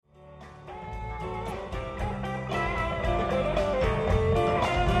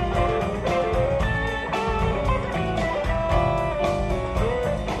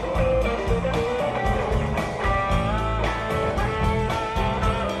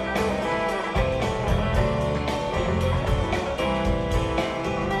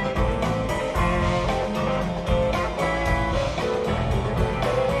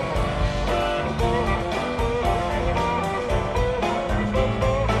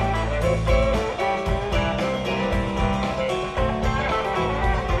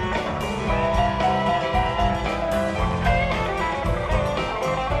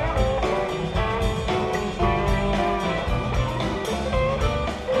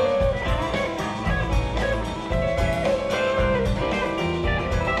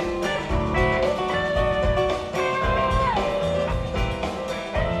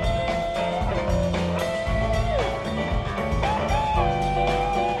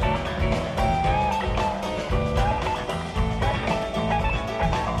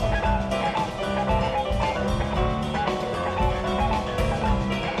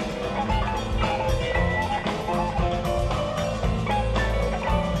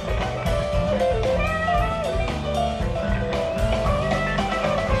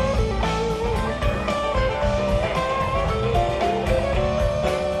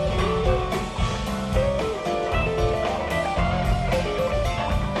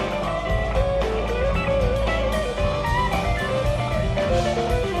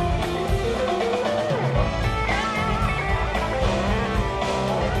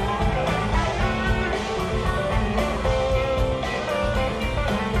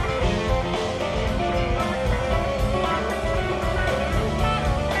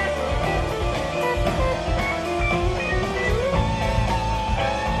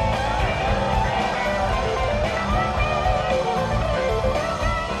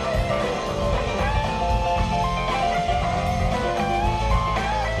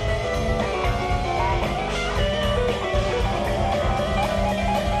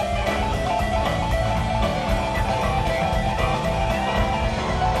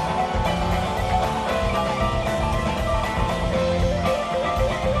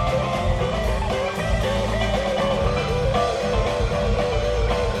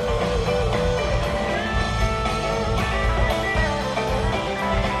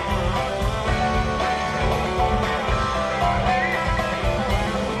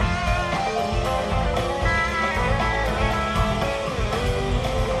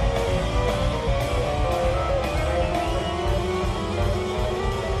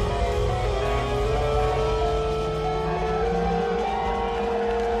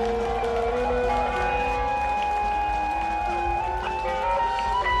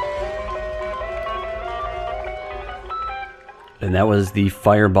And that was the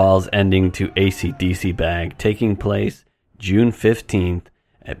Fireballs ending to AC/DC Bag, taking place June 15th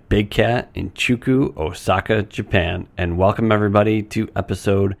at Big Cat in Chuo-ka, Osaka, Japan. And welcome everybody to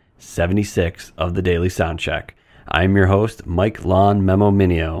episode 76 of the Daily Soundcheck. I'm your host, Mike Lon Memo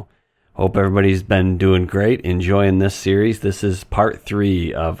Minio. Hope everybody's been doing great, enjoying this series. This is part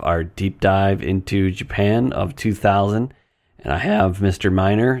 3 of our deep dive into Japan of 2000. And I have Mr.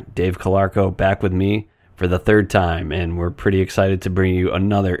 Miner, Dave Calarco, back with me for the third time, and we're pretty excited to bring you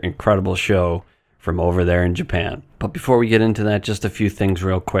another incredible show from over there in Japan. But before we get into that, just a few things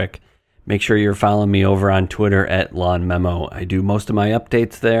real quick. Make sure you're following me over on Twitter at LonMemo. I do most of my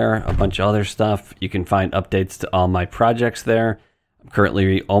updates there, a bunch of other stuff. You can find updates to all my projects there. I'm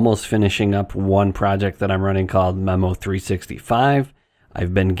currently almost finishing up one project that I'm running called Memo 365.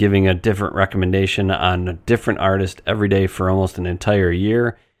 I've been giving a different recommendation on a different artist every day for almost an entire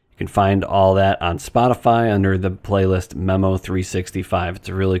year. You can find all that on Spotify under the playlist Memo 365. It's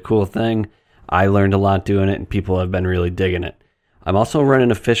a really cool thing. I learned a lot doing it, and people have been really digging it. I'm also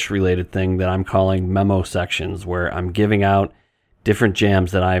running a fish-related thing that I'm calling Memo Sections, where I'm giving out different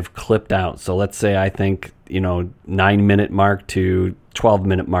jams that I've clipped out. So let's say I think, 9-minute mark to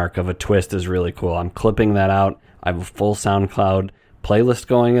 12-minute mark of a twist is really cool. I'm clipping that out. I have a full SoundCloud playlist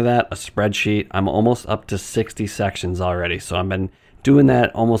going of that, a spreadsheet. I'm almost up to 60 sections already. So I've been doing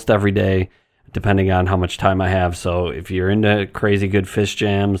that almost every day, depending on how much time I have. So if you're into crazy good fish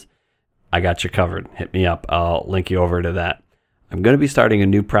jams, I got you covered. Hit me up. I'll link you over to that. I'm going to be starting a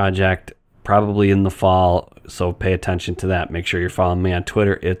new project probably in the fall, so pay attention to that. Make sure you're following me on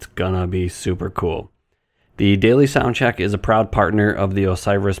Twitter. It's going to be super cool. The Daily Soundcheck is a proud partner of the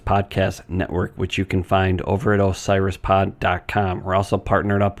Osiris Podcast Network, which you can find over at osirispod.com. We're also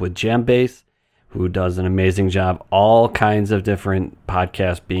partnered up with Jambase, who does an amazing job. All kinds of different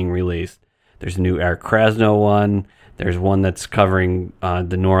podcasts being released. There's a new Eric Krasno one. There's one that's covering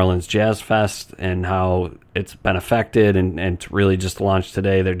the New Orleans Jazz Fest and how it's been affected, and it's really just launched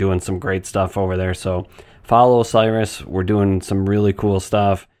today. They're doing some great stuff over there. So follow Osiris. We're doing some really cool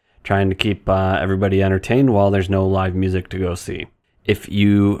stuff, trying to keep everybody entertained while there's no live music to go see. If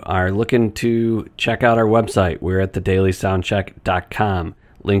you are looking to check out our website, we're at thedailysoundcheck.com.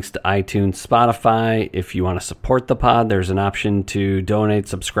 Links to iTunes, Spotify. If you want to support the pod, there's an option to donate,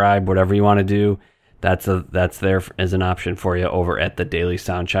 subscribe, whatever you want to do. That's there as an option for you over at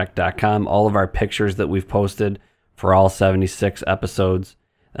thedailysoundcheck.com. All of our pictures that we've posted for all 76 episodes,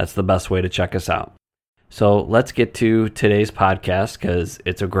 that's the best way to check us out. So let's get to today's podcast because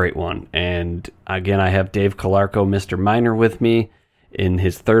it's a great one. And again, I have Dave Calarco, Mr. Miner, with me. In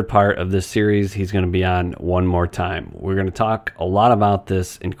his third part of this series, he's going to be on one more time. We're going to talk a lot about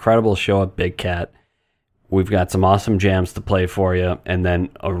this incredible show at Big Cat. We've got some awesome jams to play for you, and then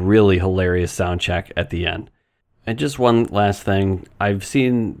a really hilarious sound check at the end. And just one last thing. I've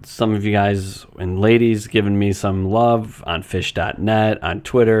seen some of you guys and ladies giving me some love on fish.net, on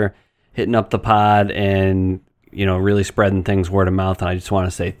Twitter, hitting up the pod and, really spreading things word of mouth. And I just want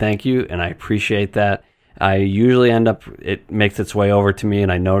to say thank you, and I appreciate that. I usually it makes its way over to me,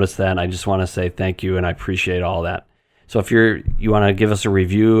 and I notice that, and I just want to say thank you, and I appreciate all that. So if you want to give us a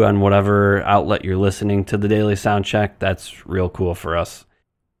review on whatever outlet you're listening to the Daily Soundcheck, that's real cool for us.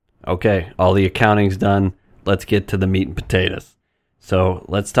 Okay, all the accounting's done. Let's get to the meat and potatoes. So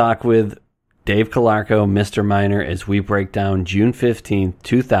let's talk with Dave Calarco, Mr. Miner, as we break down June 15th,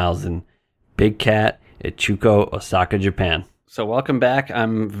 2000, Big Cat at Chuo-ka, Osaka, Japan. So welcome back.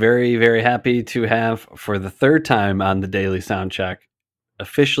 I'm very, very happy to have, for the third time on the Daily Soundcheck,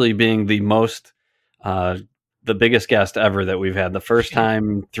 officially being the biggest guest ever that we've had. The first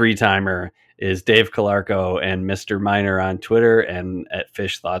time, 3-timer, is Dave Calarco and Mr. Miner on Twitter and at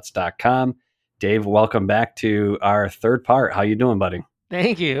fishthoughts.com. Dave, welcome back to our third part. How you doing, buddy?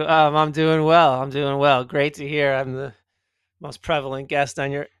 Thank you. I'm doing well. Great to hear. I'm the most prevalent guest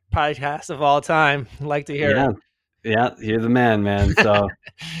on your podcast of all time. I'd like to hear it. Yeah, you're the man. So,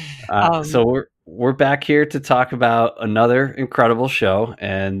 so we're back here to talk about another incredible show,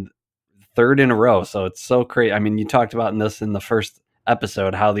 and third in a row. So it's so crazy. I mean, you talked about in the first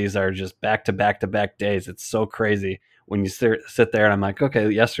episode how these are just back to back days. It's so crazy when you sit there, and I'm like, okay,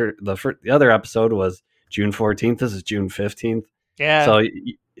 yesterday the other episode was June 14th. This is June 15th. Yeah.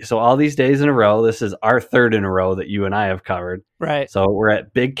 So all these days in a row, this is our third in a row that you and I have covered. Right. So we're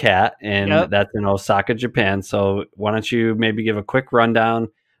at Big Cat, and that's in Osaka, Japan. So why don't you maybe give a quick rundown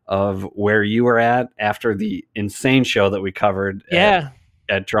of where you were at after the insane show that we covered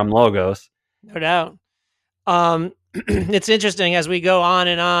at Drum Logos. No doubt. It's interesting as we go on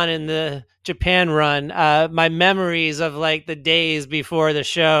in the Japan run, my memories of like the days before the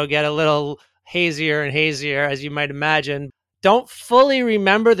show get a little hazier and hazier, as you might imagine. don't fully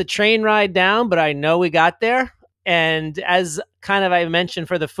remember the train ride down, but I know we got there. And as kind of I mentioned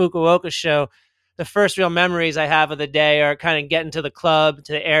for the Fukuoka show, the first real memories I have of the day are kind of getting to the club,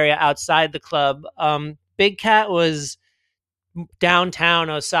 to the area outside the club. Big Cat was downtown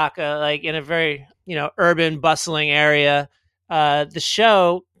Osaka, like in a very, urban, bustling area. The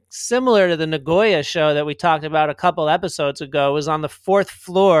show, similar to the Nagoya show that we talked about a couple episodes ago, was on the fourth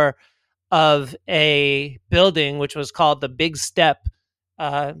floor of a building which was called the Big Step,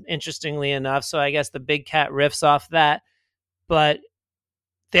 interestingly enough. So I guess the Big Cat riffs off that. But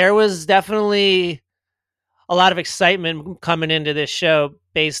there was definitely a lot of excitement coming into this show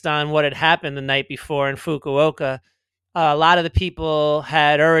based on what had happened the night before in Fukuoka. A lot of the people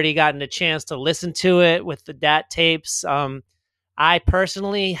had already gotten a chance to listen to it with the DAT tapes. I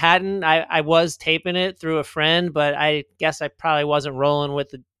personally hadn't. I was taping it through a friend, but I guess I probably wasn't rolling with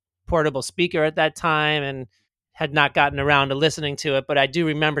the portable speaker at that time and had not gotten around to listening to it. But I do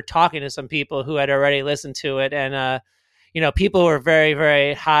remember talking to some people who had already listened to it, and people were very,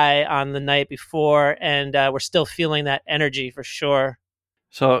 very high on the night before, and we're still feeling that energy for sure.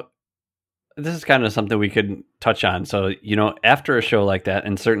 So this is kind of something we could touch on. So, after a show like that,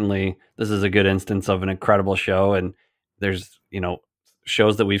 and certainly this is a good instance of an incredible show, and there's,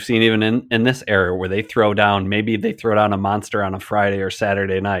 shows that we've seen even in this era where maybe they throw down a monster on a Friday or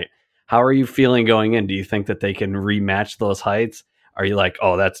Saturday night. How are you feeling going in? Do you think that they can rematch those heights? Are you like,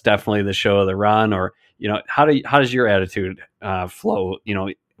 oh, that's definitely the show of the run? Or, how does your attitude flow,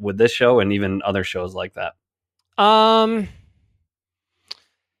 with this show and even other shows like that?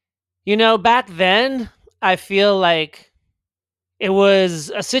 Back then, I feel like it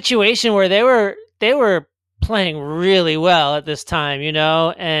was a situation where they were playing really well at this time,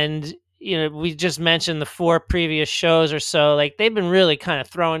 and we just mentioned the 4 previous shows or so. Like, they've been really kind of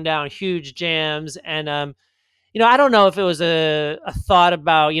throwing down huge jams, and I don't know if it was a thought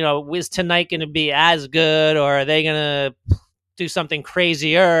about, is tonight going to be as good, or are they going to do something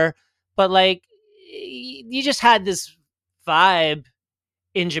crazier? But like, you just had this vibe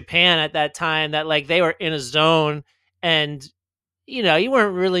in Japan at that time that like they were in a zone, and you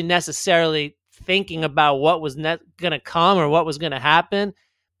weren't really necessarily thinking about what was going to come or what was going to happen,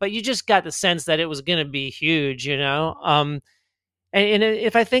 but you just got the sense that it was going to be huge, and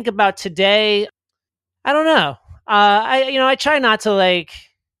if I think about today, I don't know. I try not to like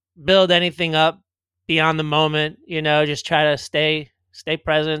build anything up beyond the moment, just try to stay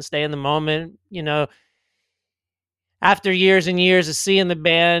present, stay in the moment, after years and years of seeing the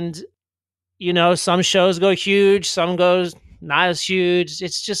band, some shows go huge, some goes not as huge.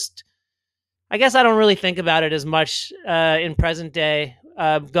 It's just, I guess I don't really think about it as much in present day,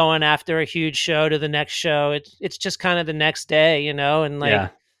 going after a huge show to the next show. It's just kind of the next day, and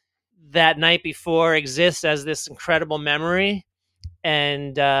like that night before exists as this incredible memory,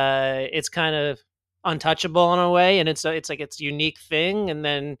 and it's kind of untouchable in a way, and it's like its unique thing, and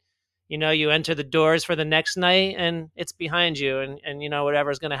then you enter the doors for the next night and it's behind you, and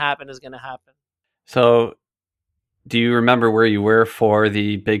whatever's going to happen is going to happen. So do you remember where you were for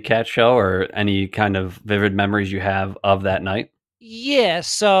the Big Cat show, or any kind of vivid memories you have of that night? Yeah,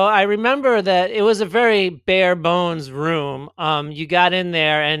 so I remember that it was a very bare bones room. You got in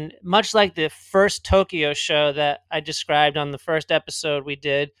there, and much like the first Tokyo show that I described on the first episode we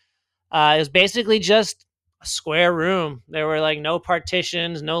did, it was basically just a square room. There were like no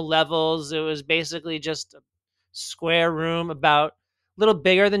partitions, no levels. It was basically just a square room, about a little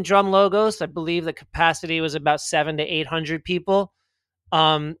bigger than Drum Logos. I believe the capacity was about 700 to 800 people.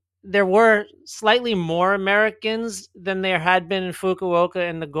 There were slightly more Americans than there had been in Fukuoka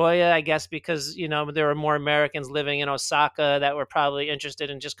and Nagoya, I guess, because, there were more Americans living in Osaka that were probably interested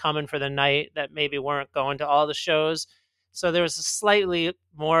in just coming for the night, that maybe weren't going to all the shows. So there was a slightly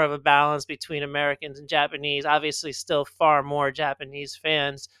more of a balance between Americans and Japanese, obviously still far more Japanese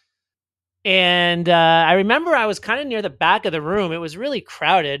fans. And I remember I was kind of near the back of the room. It was really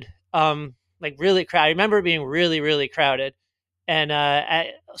crowded, like really crowded. I remember it being really, really crowded. And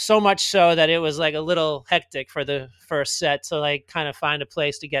so much so that it was like a little hectic for the first set to like kind of find a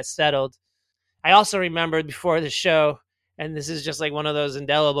place to get settled. I also remembered before the show, and this is just like one of those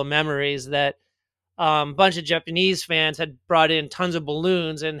indelible memories, that a bunch of Japanese fans had brought in tons of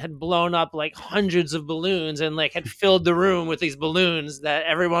balloons and had blown up like hundreds of balloons, and like had filled the room with these balloons that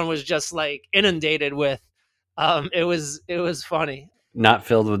everyone was just like inundated with. It was funny. Not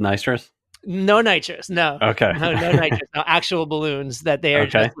filled with nitrous? No nitrous, no. Okay. No nitrous, no, actual balloons that they are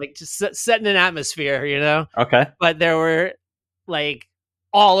just setting an atmosphere, Okay. But there were like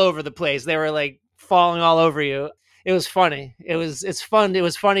all over the place. They were like falling all over you. it was funny. It's fun. It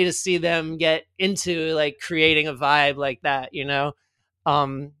was funny to see them get into like creating a vibe like that, you know.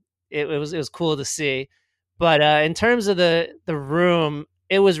 Um, it was cool to see. But in terms of the room,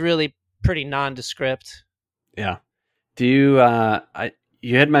 it was really pretty nondescript. Yeah. Do you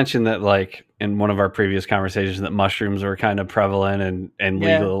you had mentioned that like in one of our previous conversations that mushrooms were kind of prevalent and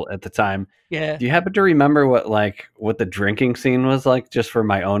Yeah, legal at the time. yeah. Do you happen to remember what the drinking scene was like, just for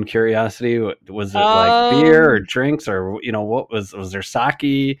my own curiosity? Was it like beer or Um, drinks, or what was there sake?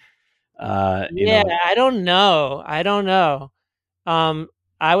 You yeah, know, I don't know. I don't know. Um,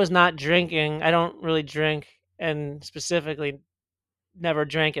 I was not drinking. I don't really drink, and specifically never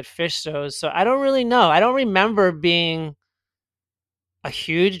drank at fish shows, so I don't really know. I don't remember being a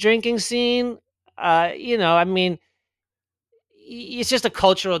huge drinking scene. I mean, it's just a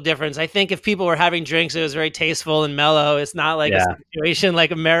cultural difference. I think if people were having drinks, it was very tasteful and mellow. It's not like a yeah, situation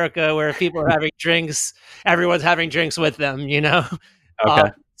like America where if people are having drinks, everyone's having drinks with them, you know? Uh,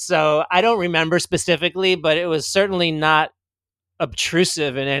 okay. so I don't remember specifically, but it was certainly not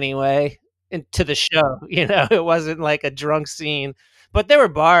obtrusive in any way into the show. You know, it wasn't like a drunk scene, but there were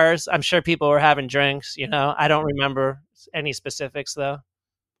bars. I'm sure people were having drinks, you know? I don't remember any specifics though.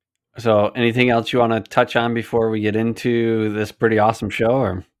 So, anything else you want to touch on before we get into this pretty awesome show?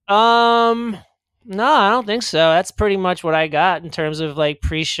 Or Um, no, I don't think so. That's pretty much what I got in terms of like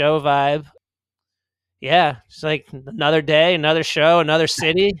pre-show vibe. Yeah, it's like another day, another show, another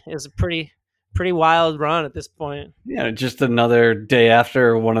city. It's a pretty wild run at this point. just another day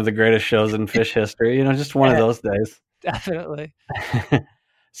after one of the greatest shows in fish history. Just one of Yeah, those days. definitely.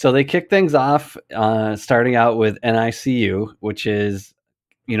 So they kick things off, starting out with NICU, which is,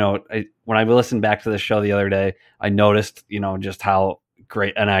 when I listened back to the show the other day, I noticed, just how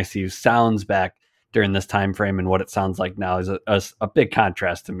great NICU sounds back during this time frame, and what it sounds like now is a big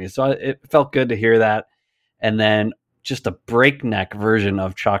contrast to me. So it felt good to hear that. And then just a breakneck version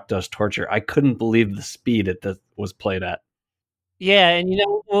of Chalk Dust Torture. I couldn't believe the speed it was played at. Yeah, and you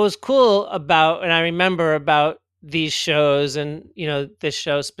know what was cool about, and I remember about these shows, and you know this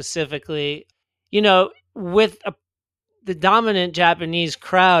show specifically, with the dominant Japanese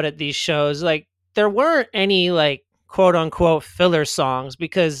crowd at these shows, like there weren't any like quote unquote filler songs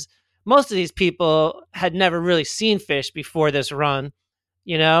because most of these people had never really seen Fish before this run,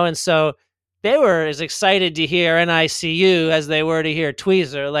 and so they were as excited to hear NICU as they were to hear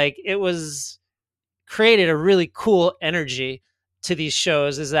Tweezer. Like it was created a really cool energy to these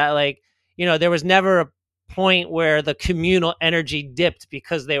shows. Is that like, there was never a point where the communal energy dipped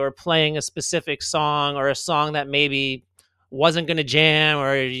because they were playing a specific song or a song that maybe wasn't going to jam,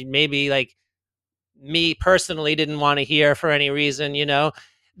 or maybe like me personally didn't want to hear for any reason.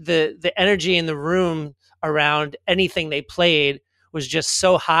 The energy in the room around anything they played was just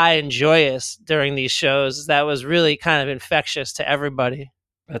so high and joyous during these shows that was really kind of infectious to everybody.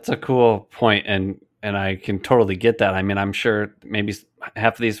 That's a cool point, and I can totally get that. I mean, I'm sure maybe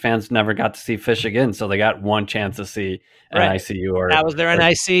half of these fans never got to see Fish again, so they got one chance to see Right. NICU or That was their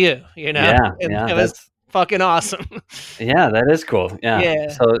NICU, yeah, and yeah, it was fucking awesome. that is cool. Yeah. Yeah.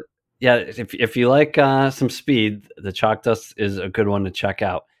 So yeah, if you like some speed, the Chalk Dust is a good one to check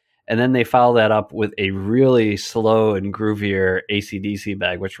out. And then they follow that up with a really slow and groovier AC/DC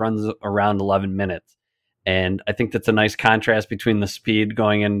bag, which runs around 11 minutes. And I think that's a nice contrast between the speed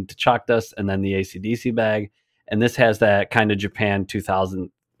going into Chalk Dust and then the AC/DC bag. And this has that kind of Japan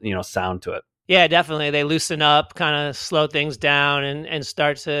 2000, sound to it. Yeah, definitely. They loosen up, kind of slow things down, and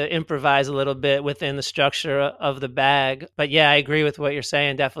start to improvise a little bit within the structure of the bag. But yeah, I agree with what you're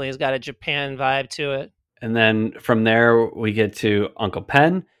saying. Definitely has got a Japan vibe to it. And then from there, we get to Uncle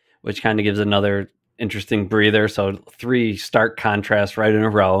Pen, which kind of gives another interesting breather. So 3 stark contrasts right in a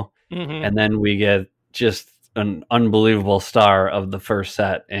row. Hmm. And then we get just an unbelievable star of the first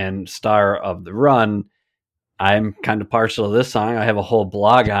set and star of the run. I'm kind of partial to this song. I have a whole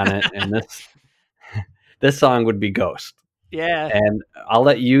blog on it, and this song would be Ghost. Yeah. And I'll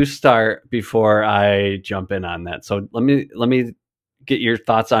let you start before I jump in on that. So let me get your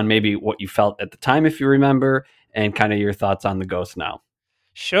thoughts on maybe what you felt at the time, if you remember, and kind of your thoughts on the Ghost now.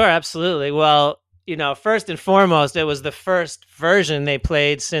 Sure, absolutely. Well, first and foremost, it was the first version they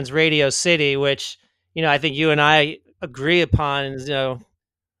played since Radio City, which, I think you and I agree upon is, the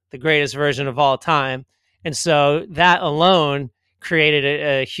greatest version of all time. And so that alone created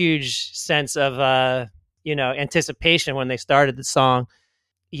a huge sense of, anticipation when they started the song.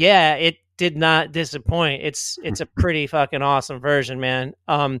 Yeah, it did not disappoint. It's a pretty fucking awesome version, man.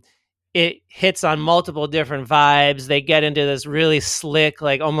 It hits on multiple different vibes. They get into this really slick,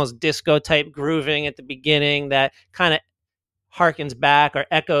 like almost disco type grooving at the beginning that kind of harkens back or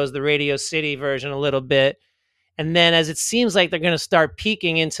echoes the Radio City version a little bit. And then as it seems like they're going to start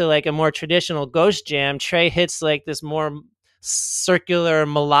peaking into like a more traditional ghost jam, Trey hits like this more circular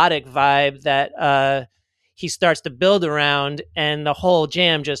melodic vibe that he starts to build around, and the whole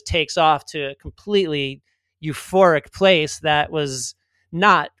jam just takes off to a completely euphoric place that was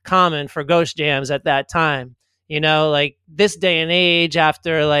not common for ghost jams at that time. Like this day and age,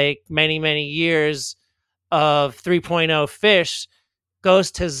 after like many, many years of 3.0 Fish,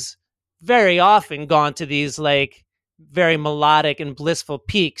 Ghost has very often gone to these like very melodic and blissful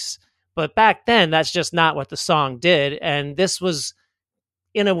peaks. But back then, that's just not what the song did. And this was,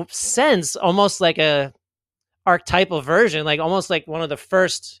 in a sense, almost like a archetypal version, like almost like one of the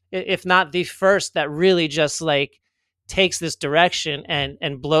first, if not the first, that really just like takes this direction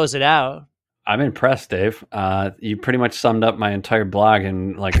and blows it out. I'm impressed, Dave. You pretty much summed up my entire blog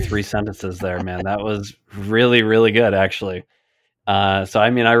in like 3 sentences there, man. That was really, really good, actually. So, I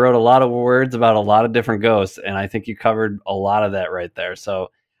mean, I wrote a lot of words about a lot of different ghosts, and I think you covered a lot of that right there.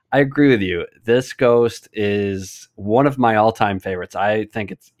 So I agree with you. This ghost is one of my all-time favorites. I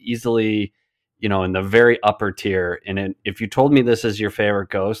think it's easily, in the very upper tier. And if you told me this is your favorite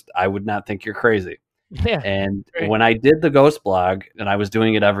ghost, I would not think you're crazy. Yeah. And when I did the ghost blog, and I was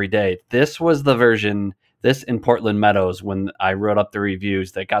doing it every day, this was the version, this in Portland Meadows, when I wrote up the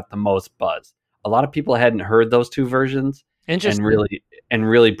reviews, that got the most buzz. A lot of people hadn't heard those two versions and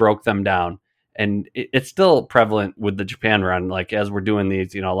really broke them down. And it's still prevalent with the Japan run. Like as we're doing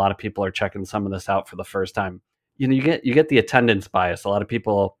these, a lot of people are checking some of this out for the first time. You get the attendance bias. A lot of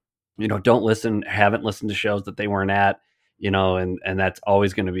people, haven't listened to shows that they weren't at, and that's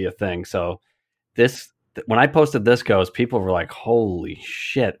always going to be a thing. So when I posted this ghost, people were like, holy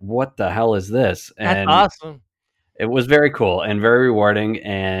shit, what the hell is this? And that's awesome. It was very cool and very rewarding.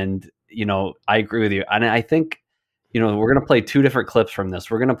 And, I agree with you. And I think, we're going to play 2 different clips from this.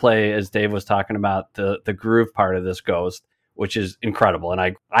 We're going to play, as Dave was talking about, the groove part of this ghost, which is incredible.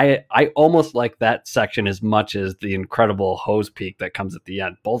 And I almost like that section as much as the incredible hose peak that comes at the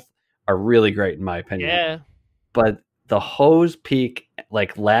end. Both are really great in my opinion. Yeah. But the hose peak,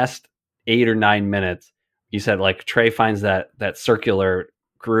 like last 8 or 9 minutes, you said like Trey finds that circular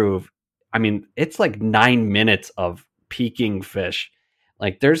groove. I mean, it's like 9 minutes of peaking Fish.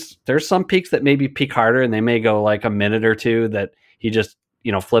 Like there's some peaks that maybe peak harder and they may go like a minute or 2 that he just,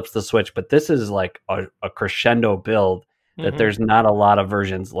 flips the switch. But this is like a crescendo build that there's not a lot of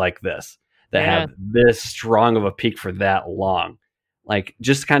versions like this that have this strong of a peak for that long. Like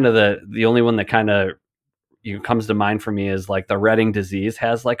just kind of the only one that kind of comes to mind for me is like the Redding Disease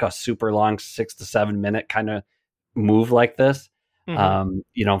has like a super long 6 to 7 minute kind of move like this. From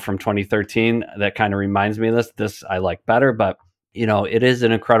 2013 that kind of reminds me of this I like better, but it is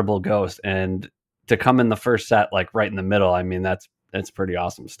an incredible ghost, and to come in the first set like right in the middle, I mean that's pretty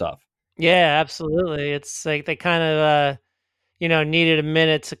awesome stuff. Yeah, absolutely. It's like they kind of needed a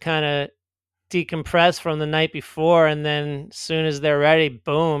minute to kind of decompress from the night before, and then as soon as they're ready,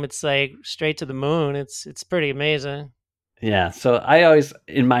 boom, it's like straight to the moon. It's pretty amazing. Yeah, so I always,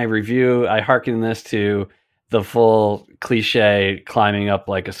 in my review, I hearken this to the full cliche climbing up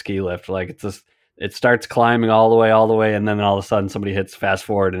like a ski lift. Like it starts climbing all the way, and then all of a sudden somebody hits fast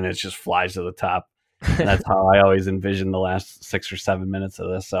forward and it just flies to the top. And that's how I always envision the last 6 or 7 minutes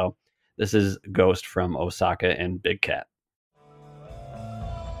of this. So this is Ghost from Osaka and Big Cat.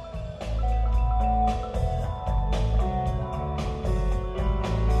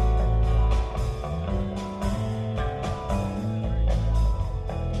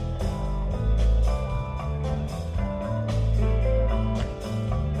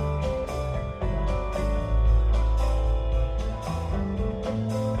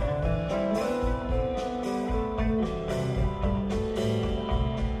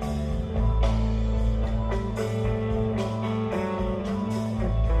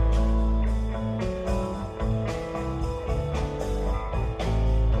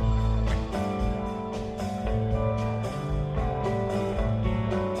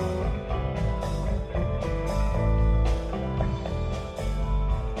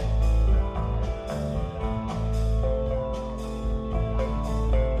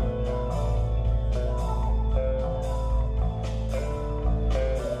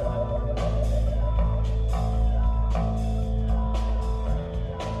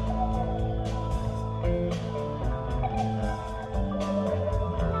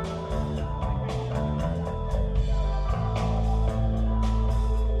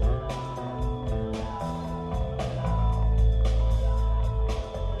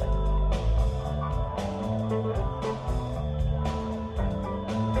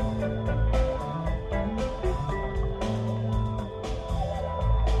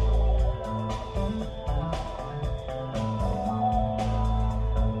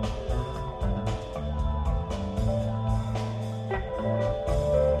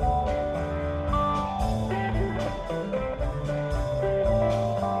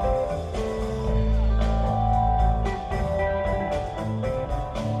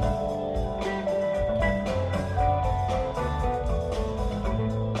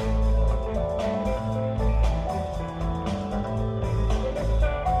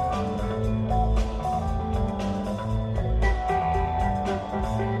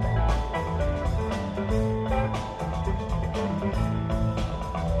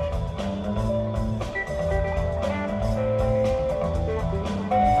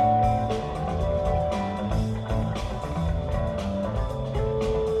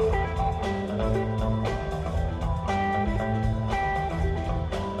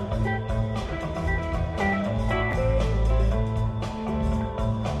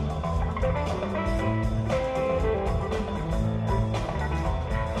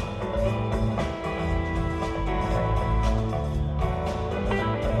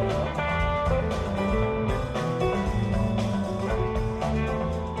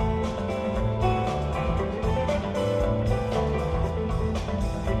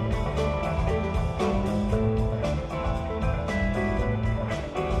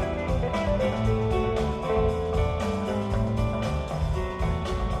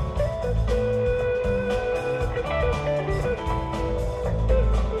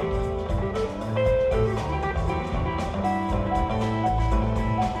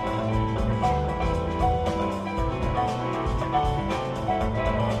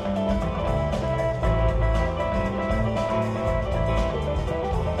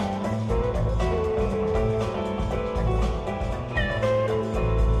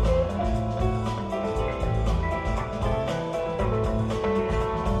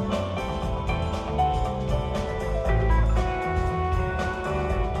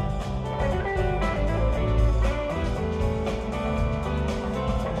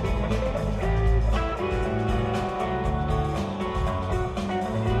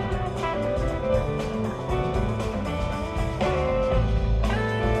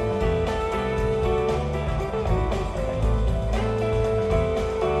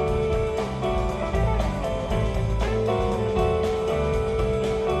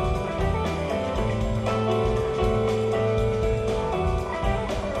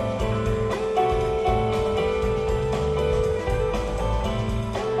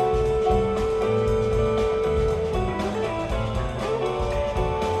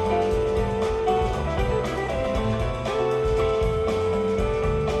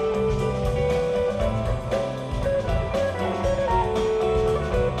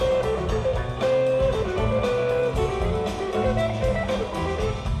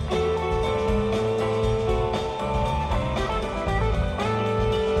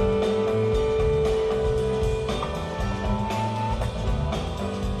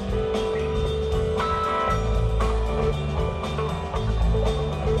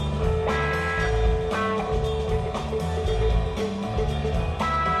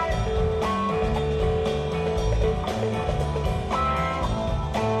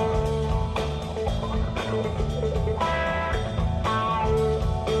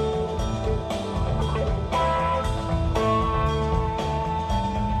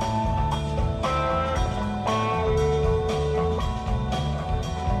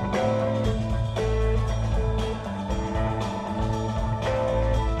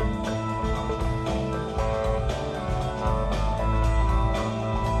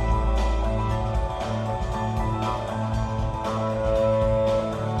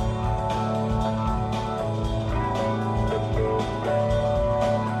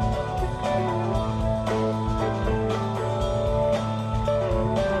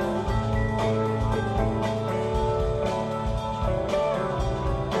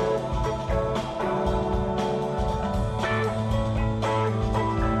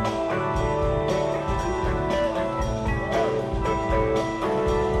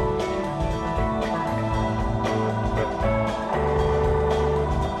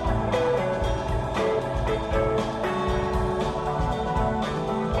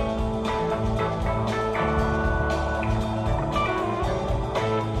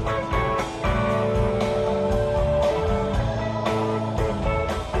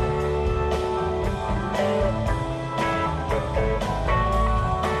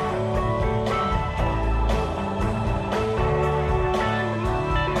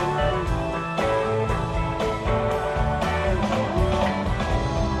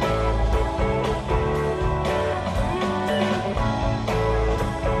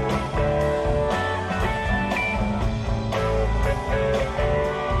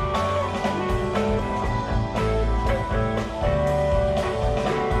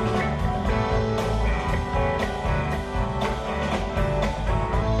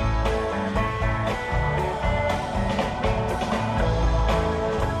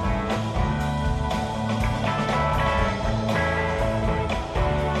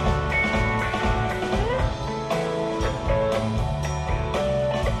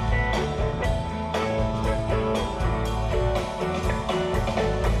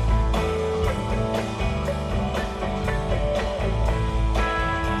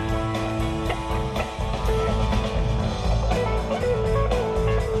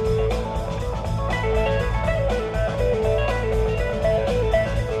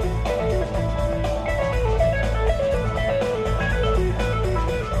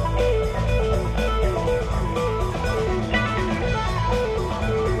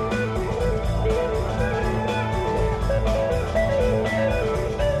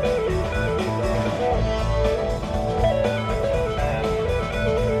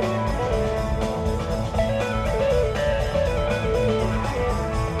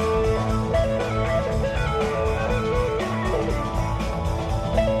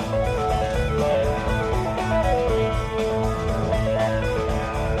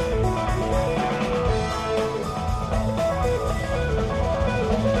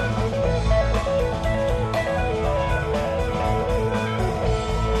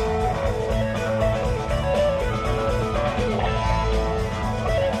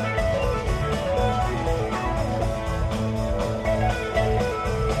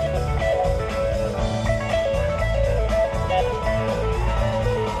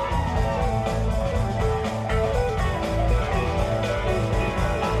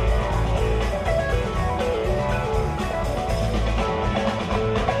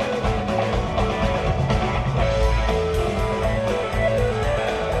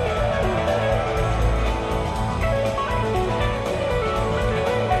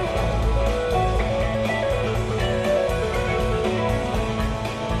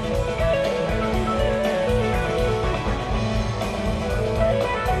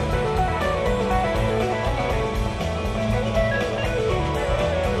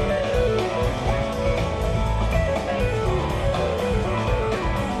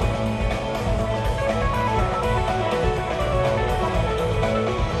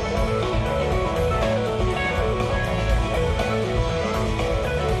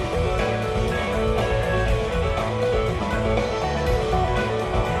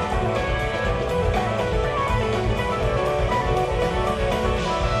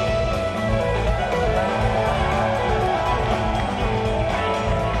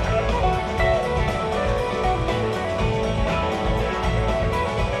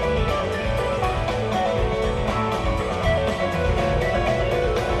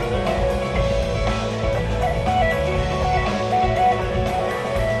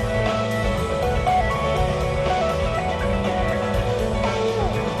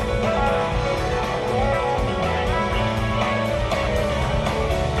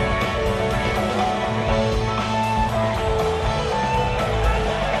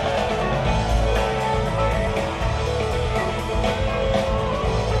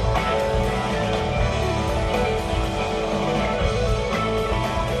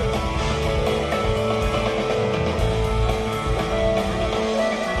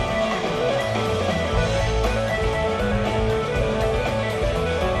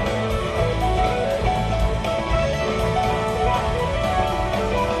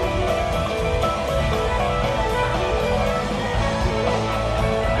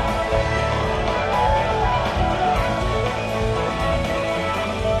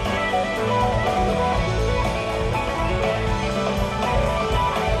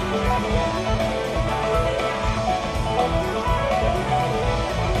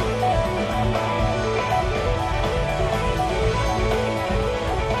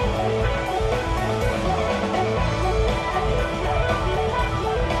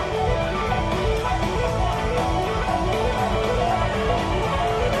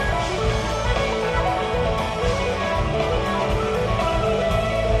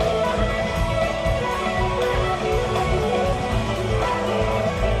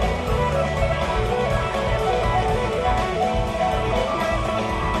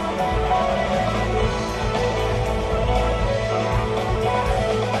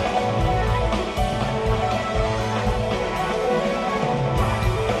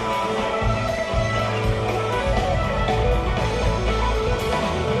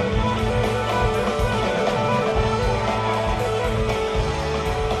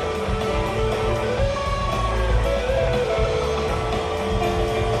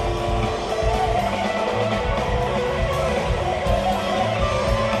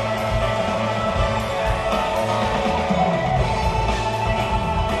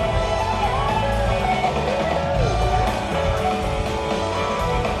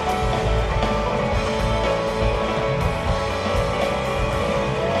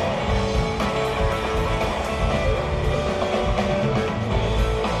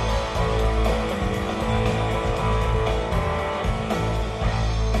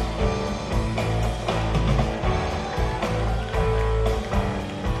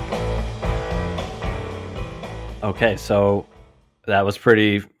 Okay, so that was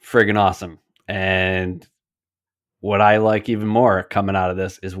pretty friggin' awesome. And what I like even more coming out of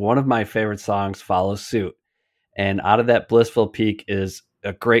this is one of my favorite songs follows suit. And out of that Blissful Peak is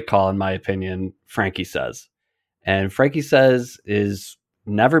a great call, in my opinion, Frankie Says. And Frankie Says is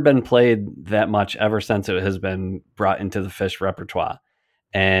never been played that much ever since it has been brought into the Fish repertoire.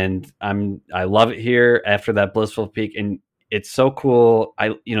 And I love it here after that Blissful Peak. And it's so cool.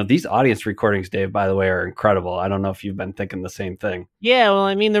 These audience recordings, Dave, by the way, are incredible. I don't know if you've been thinking the same thing. Yeah, well,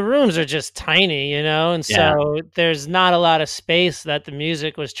 I mean, the rooms are just tiny, and Yeah. so there's not a lot of space that the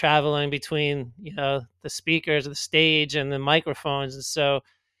music was traveling between, the speakers, the stage, and the microphones. And so,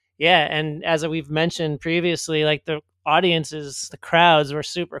 yeah, and as we've mentioned previously, like the audiences, the crowds were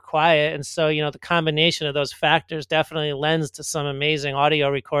super quiet. And so, the combination of those factors definitely lends to some amazing audio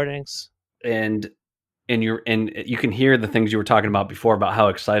recordings. And you can hear the things you were talking about before about how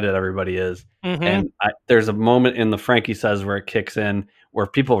excited everybody is. Hmm. And there's a moment in the Frankie Says where it kicks in where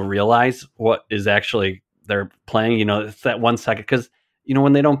people realize what is actually they're playing. It's that 1 second because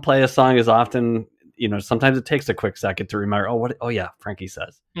when they don't play a song as often, sometimes it takes a quick second to remember. Oh yeah, Frankie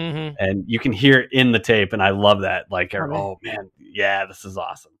Says, Hmm. and you can hear it in the tape, and I love that. Like, Okay. oh man, yeah, this is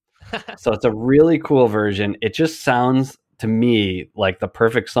awesome. So it's a really cool version. It just sounds to me like the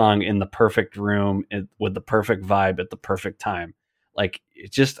perfect song in the perfect room with the perfect vibe at the perfect time. Like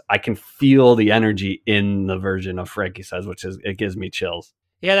I can feel the energy in the version of Frankie Says, it gives me chills.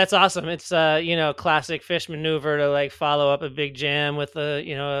 Yeah, that's awesome. It's classic Fish maneuver to like follow up a big jam with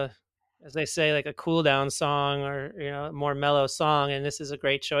as they say, like a cool down song or a more mellow song, and this is a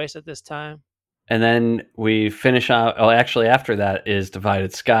great choice at this time. And then we finish out. Oh, actually, after that is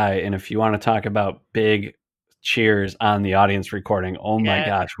Divided Sky. And if you want to talk about big cheers on the audience recording, oh my Yeah,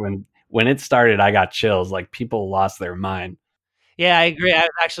 gosh, when it started, I got chills. Like people lost their mind. yeah, I agree. I was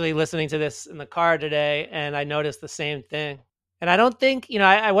actually listening to this in the car today, and I noticed the same thing. And I don't think,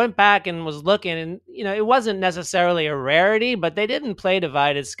 I went back and was looking, and it wasn't necessarily a rarity, but they didn't play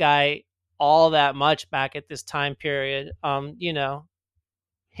Divided Sky all that much back at this time period.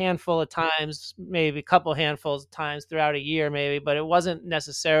 Handful of times, maybe a couple handfuls of times throughout a year, maybe, but it wasn't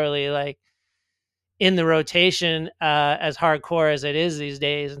necessarily like in the rotation as hardcore as it is these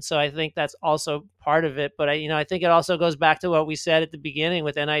days. And so I think that's also part of it. But I think it also goes back to what we said at the beginning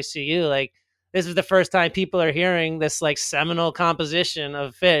with NICU. Like this is the first time people are hearing this like seminal composition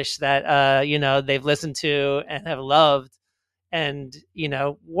of Fish that they've listened to and have loved and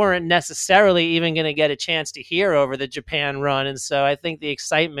weren't necessarily even going to get a chance to hear over the Japan run. And so I think the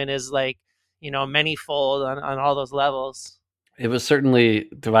excitement is like manyfold on all those levels. It was certainly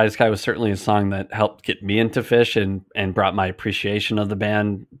Divided Sky was certainly a song that helped get me into Fish and brought my appreciation of the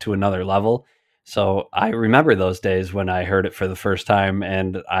band to another level. So I remember those days when I heard it for the first time,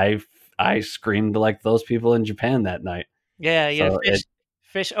 and I screamed like those people in Japan that night. Yeah, So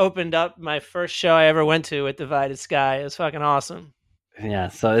Fish opened up my first show I ever went to with Divided Sky. It was fucking awesome. yeah,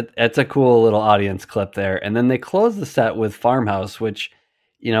 so it's a cool little audience clip there, and then they close the set with Farmhouse, which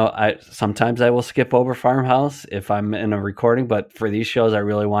I sometimes I will skip over Farmhouse if I'm in a recording, but for these shows, I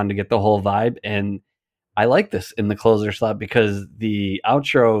really wanted to get the whole vibe, and I like this in the closer slot because the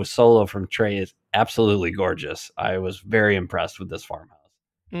outro solo from Trey is absolutely gorgeous. I was very impressed with this Farmhouse.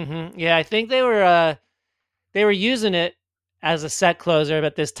 Yeah, I think they were using it as a set closer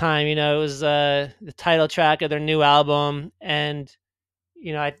at this time. It was the title track of their new album, and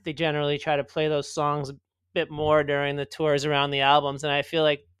they generally try to play those songs a bit more during the tours around the albums, and I feel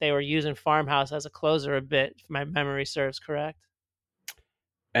like they were using Farmhouse as a closer a bit, if my memory serves correct.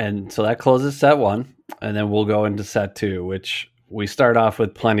 And so that closes set one, and then we'll go into set two, which we start off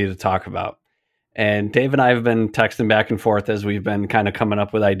with plenty to talk about. And Dave and I have been texting back and forth as we've been kind of coming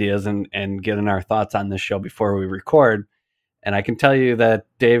up with ideas and getting our thoughts on this show before we record. And I can tell you that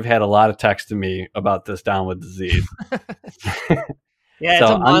Dave had a lot of text to me about this Down with Disease. Yeah, it's So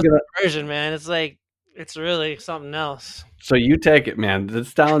a I'm monster gonna. version, man. It's like it's really something else. So you take it, man.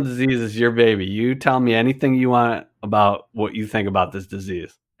 This Down with Disease is your baby. You tell me anything you want about what you think about this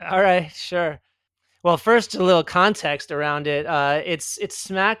disease. All right, sure. Well, first a little context around it. It's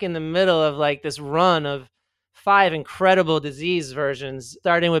smack in the middle of like this run of 5 incredible disease versions,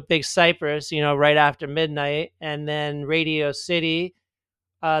 starting with Big Cypress, right after midnight, and then Radio City.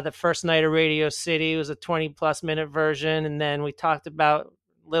 The first night of Radio City was a 20+ minute version, and then we talked about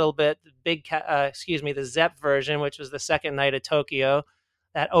a little bit the Zepp version, which was the second night of Tokyo,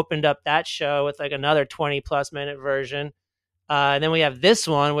 that opened up that show with like another 20+minute version. And then we have this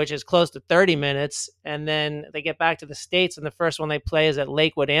one, which is close to 30 minutes. And then they get back to the States, and the first one they play is at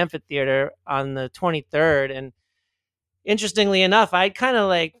Lakewood Amphitheater on the 23rd. And interestingly enough, I kind of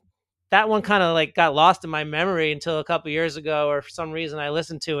like that one kind of like got lost in my memory until a couple years ago, or for some reason I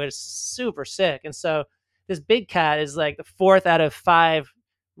listened to it. It's super sick. And so this Big Cat is like the fourth out of five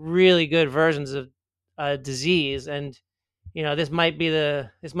really good versions of Disease. And this might be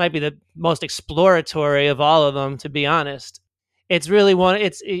the most exploratory of all of them, to be honest. It's really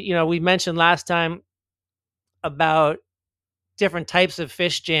we mentioned last time about different types of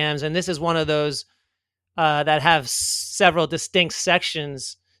fish jams, and this is one of those that have several distinct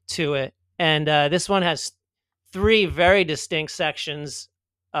sections to it. And this one has three very distinct sections.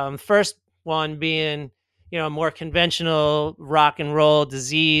 First one being, a more conventional rock and roll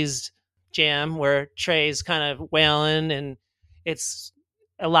Diseased jam where Trey's kind of wailing, and it's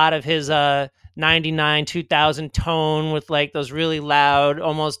a lot of his 99 2000 tone with like those really loud,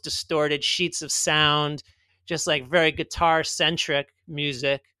 almost distorted sheets of sound, just like very guitar centric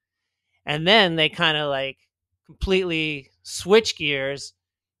music. And then they kind of like completely switch gears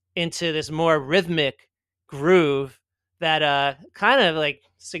into this more rhythmic groove that kind of like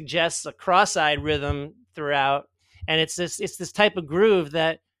suggests a cross-eyed rhythm throughout. And it's this type of groove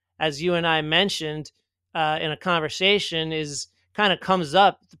that, as you and I mentioned in a conversation, is kind of comes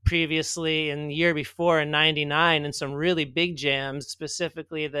up previously in the year before in '99 in some really big jams,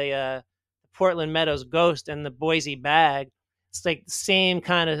 specifically the Portland Meadows Ghost and the Boise Bag. It's like the same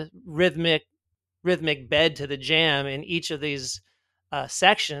kind of rhythmic bed to the jam in each of these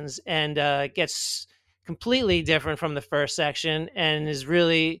sections, and gets completely different from the first section and is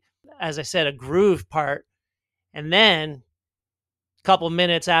really, as I said, a groove part. And then a couple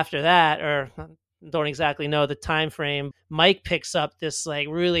minutes after that, or don't exactly know the time frame, Mike picks up this like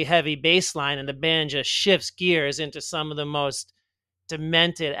really heavy bass line, and the band just shifts gears into some of the most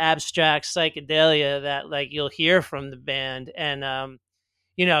demented abstract psychedelia that like you'll hear from the band. And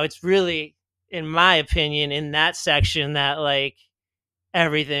it's really, in my opinion, in that section that like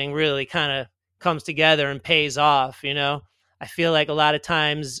everything really kind of comes together and pays off. I feel like a lot of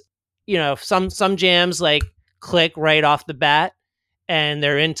times, some jams like click right off the bat and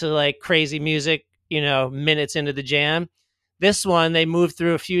they're into like crazy music, minutes into the jam. This one, they move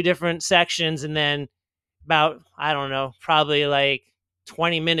through a few different sections, and then about, I don't know, probably like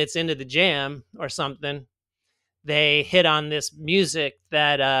 20 minutes into the jam or something, they hit on this music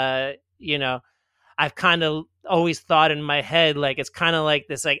that, I've kind of always thought in my head, like, it's kind of like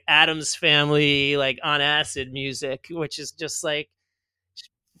this, like Addams Family, like on acid music, which is just like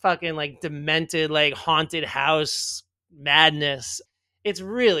fucking like demented, like haunted house madness. It's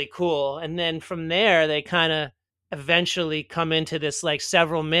really cool. And then from there, they kind of eventually come into this like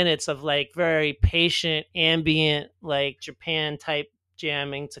several minutes of like very patient, ambient, like Japan type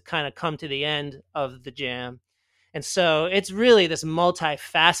jamming to kind of come to the end of the jam. And so it's really this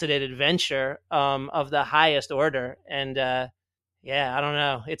multifaceted adventure of the highest order. And I don't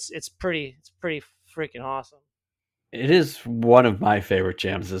know. It's pretty freaking awesome. It is one of my favorite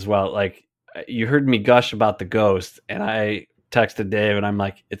jams as well. Like, you heard me gush about the Ghost, and I texted Dave, and I'm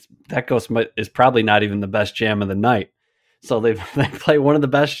like, that Ghost is probably not even the best jam of the night. So they play one of the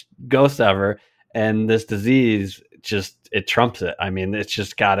best Ghosts ever, and this Disease it trumps it. I mean, it's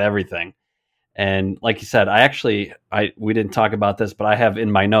just got everything. And like you said, we didn't talk about this, but I have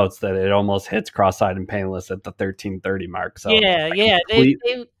in my notes that it almost hits Cross-Eyed and Painless at the 13:30 mark. So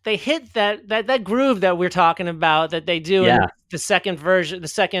they hit that groove that we're talking about that they do in the second version, the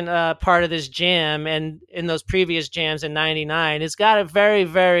second part of this jam, and in those previous jams in '99. It's got a very,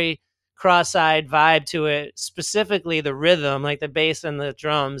 very Cross-Eyed vibe to it, specifically the rhythm, like the bass and the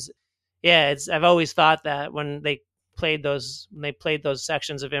drums. Yeah, I've always thought that when they played those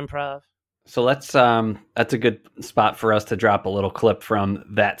sections of improv. So that's a good spot for us to drop a little clip from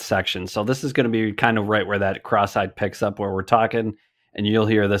that section. So this is going to be kind of right where that Cross-Eyed picks up, where we're talking, and you'll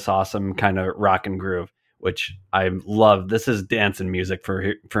hear this awesome kind of rock and groove, which I love. This is dancing music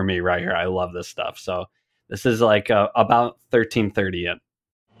for me right here. I love this stuff. So this is like about 13:30 in.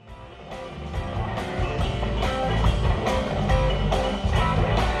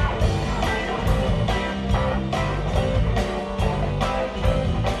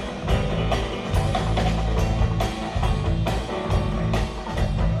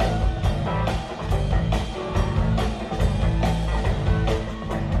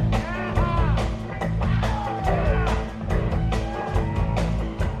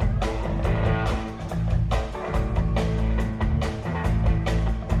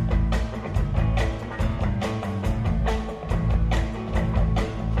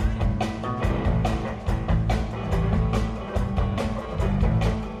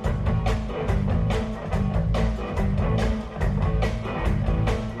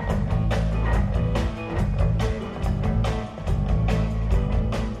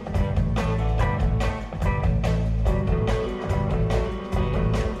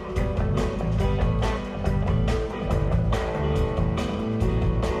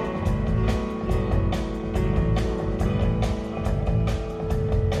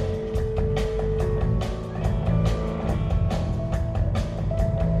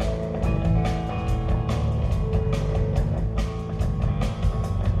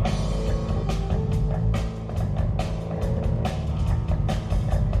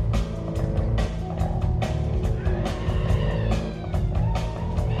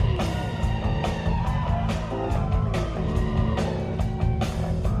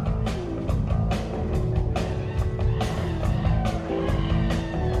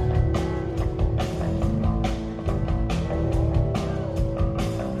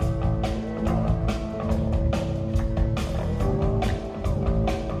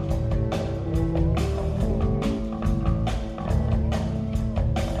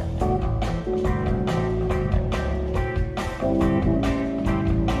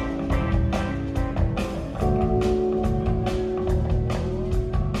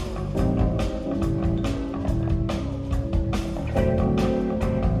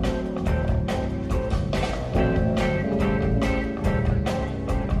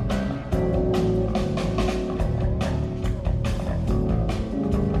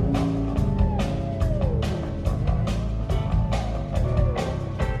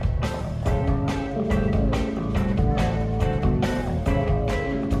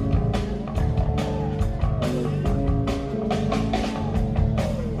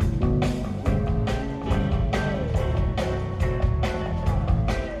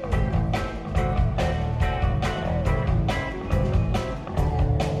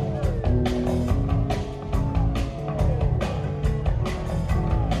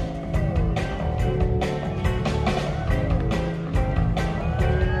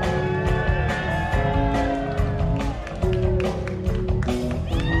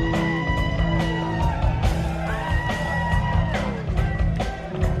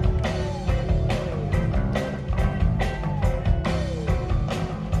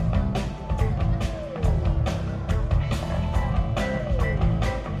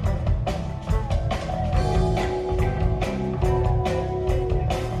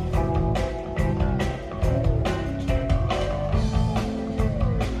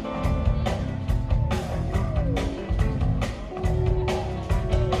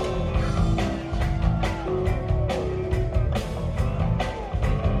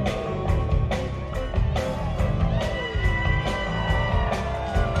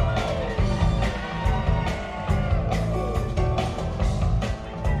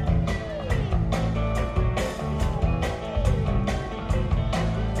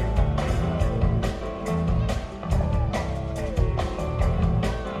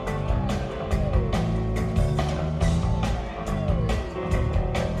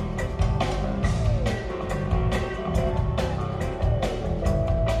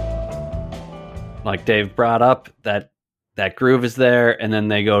 like Dave brought up, that groove is there, and then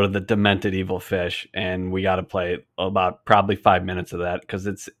they go to the demented evil fish, and we got to play about probably 5 minutes of that because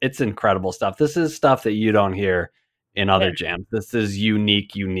it's incredible stuff. This is stuff that you don't hear in other jams. This is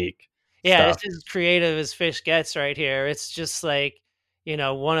unique Yeah, stuff. it's as creative as Fish gets right here. It's just like,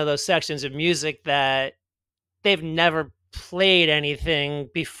 one of those sections of music that they've never played anything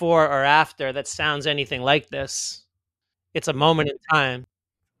before or after that sounds anything like this. It's a moment in time.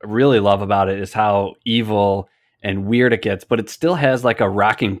 Really love about it is how evil and weird it gets, but it still has like a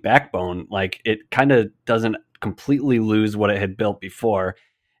rocking backbone. Like it kind of doesn't completely lose what it had built before.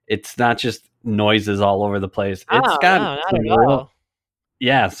 It's not just noises all over the place. It's got No, not some at all.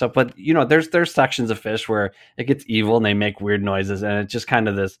 yeah. So, but there's sections of Fish where it gets evil and they make weird noises, and it's just kind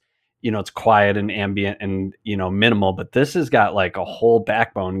of this, it's quiet and ambient and minimal. But this has got like a whole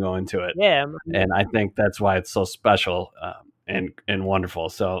backbone going to it, Yeah. and I think that's why it's so special. And wonderful.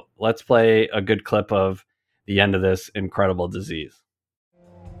 So let's play a good clip of the end of this incredible disease.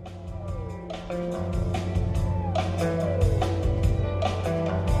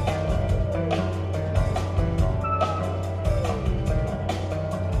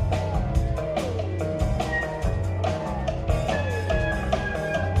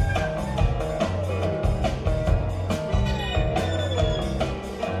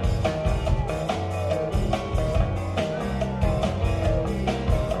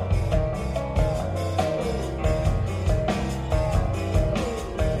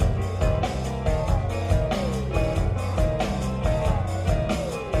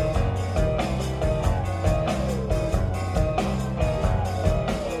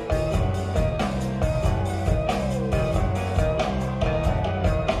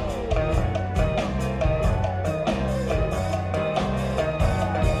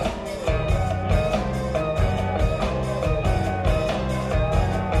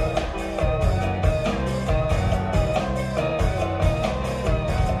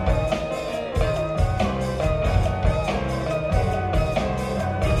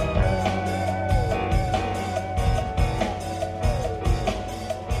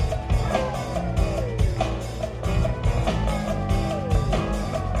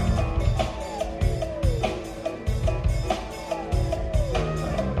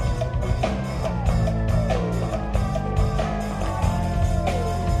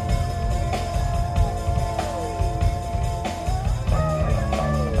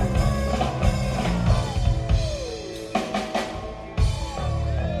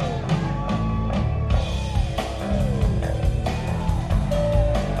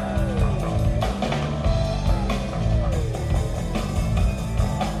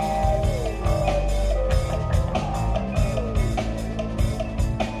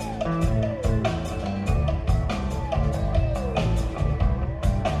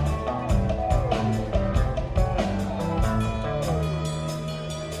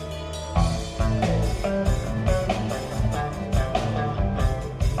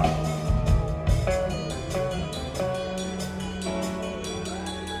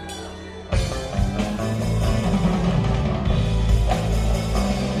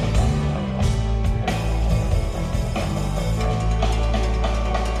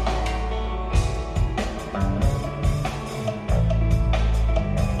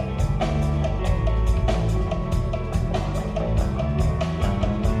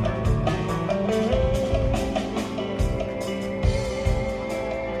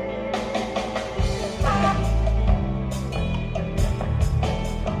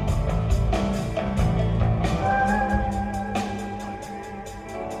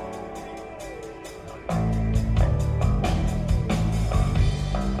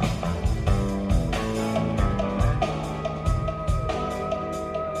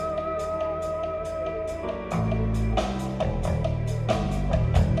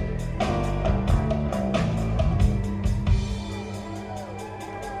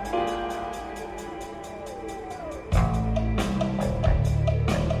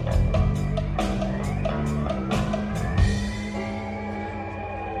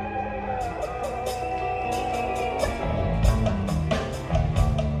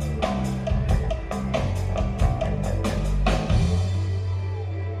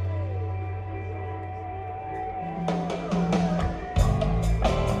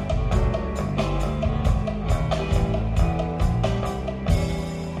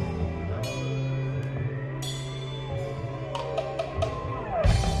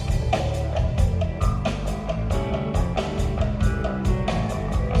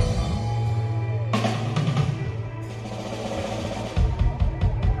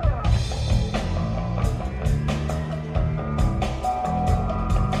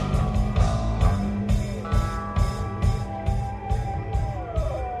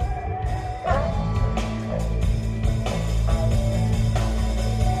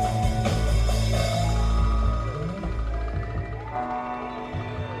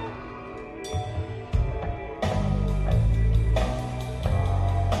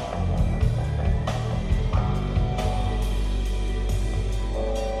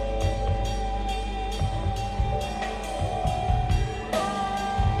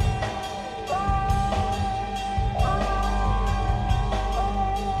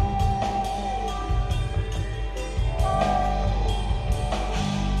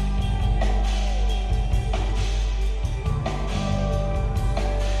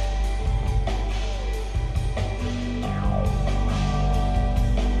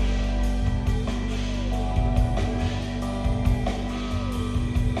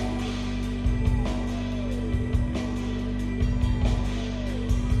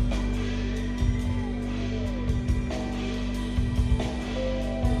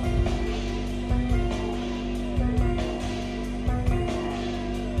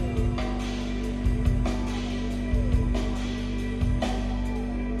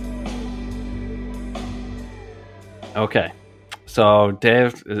 Okay. So,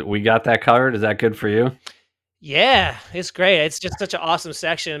 Dave, we got that covered. Is that good for you? Yeah, it's great. It's just such an awesome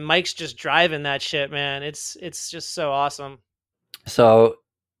section. Mike's just driving that shit, man. It's just so awesome. So,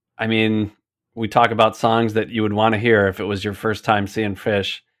 I mean, we talk about songs that you would want to hear if it was your first time seeing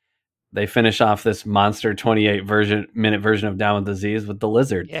Fish. They finish off this monster 28-minute version of Down with Disease with the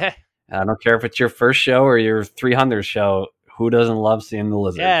Lizards. Yeah. I don't care if it's your first show or your 300th show. Who doesn't love seeing the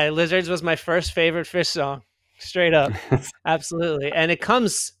Lizards? Yeah, Lizards was my first favorite Fish song. Straight up. Absolutely. And it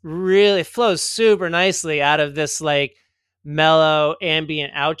flows super nicely out of this like mellow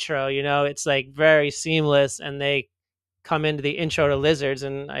ambient outro, it's like very seamless, and they come into the intro to Lizards,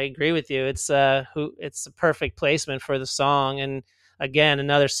 and I agree with you. It's a perfect placement for the song, and again,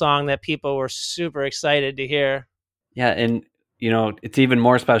 another song that people were super excited to hear. Yeah, and it's even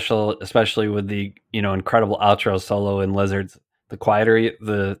more special, especially with the incredible outro solo in Lizards. The quieter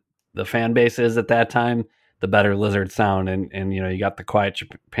the fan base is at that time, the better Lizard sound, and you got the quiet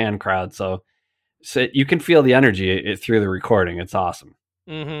Japan crowd, so you can feel the energy through the recording. It's awesome.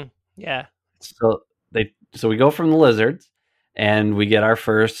 Mm-hmm. Yeah. So we go from the Lizards, and we get our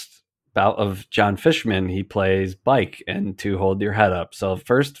first bout of John Fishman. He plays Bike and To Hold Your Head Up. So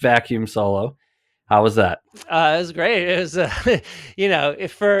first vacuum solo. How was that? It was great. It was,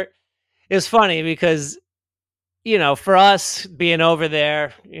 it was funny because, for us being over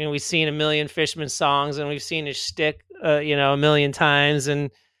there, we've seen a million Fishman songs and we've seen his shtick, a million times,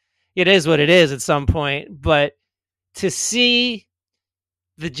 and it is what it is at some point. But to see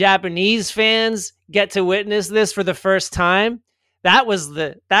the Japanese fans get to witness this for the first time, that was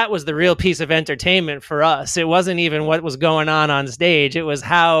the real piece of entertainment for us. It wasn't even what was going on stage. It was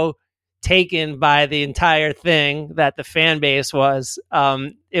how taken by the entire thing that the fan base was.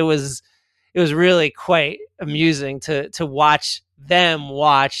 It was really quite amusing to watch them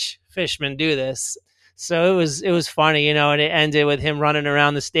watch Fishman do this. So it was funny, and it ended with him running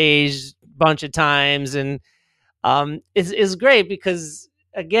around the stage a bunch of times, and it's great because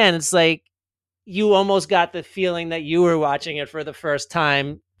again, it's like you almost got the feeling that you were watching it for the first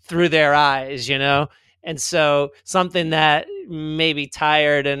time through their eyes, And so something that may be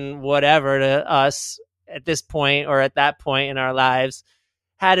tired and whatever to us at this point or at that point in our lives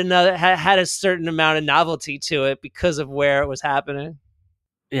had a certain amount of novelty to it because of where it was happening.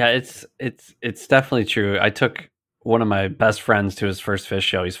 Yeah, it's definitely true. I took one of my best friends to his first Fish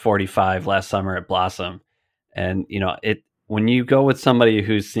show. He's 45 last summer at Blossom. And when you go with somebody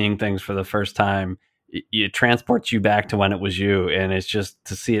who's seeing things for the first time, it transports you back to when it was you, and it's just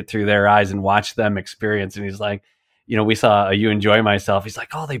to see it through their eyes and watch them experience. And he's like, we saw a You Enjoy Myself. He's like,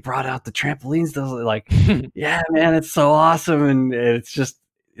 oh, they brought out the trampolines. Like, yeah, man, it's so awesome. And it's just,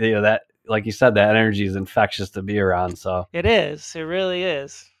 that, like you said, that energy is infectious to be around. So it is. It really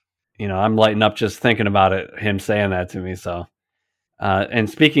is. I'm lighting up just thinking about it, him saying that to me. So, and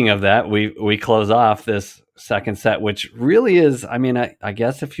speaking of that, we close off this second set, which really is, I mean, I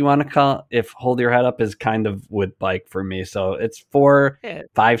guess if you want to call, if Hold Your Head Up is kind of with Bike for me. So it's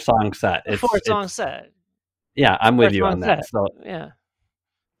 5-song set. It's 4-song set. Yeah, I'm with you on that. Set. So yeah.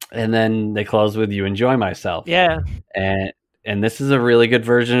 And then they close with You Enjoy Myself. Yeah. And this is a really good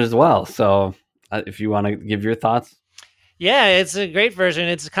version as well. So if you want to give your thoughts. Yeah, it's a great version.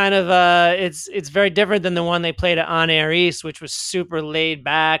 It's kind of it's very different than the one they played at On Air East, which was super laid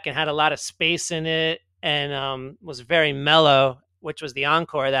back and had a lot of space in it, and was very mellow, which was the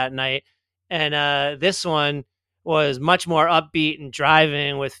encore that night. And this one was much more upbeat and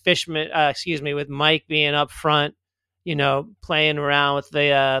driving with with Mike being up front, playing around with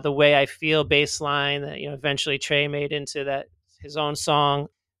the Way I Feel bass line that eventually Trey made into that his own song.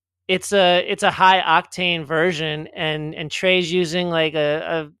 It's a high octane version, and Trey's using like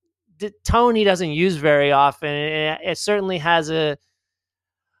a tone he doesn't use very often. It certainly has a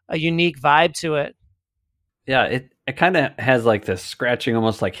unique vibe to it. Yeah, it kind of has like this scratching,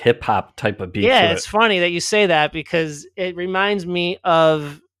 almost like hip hop type of beat. Yeah, to it's funny that you say that because it reminds me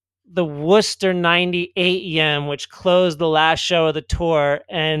of the Worcester 98 Yem, which closed the last show of the tour,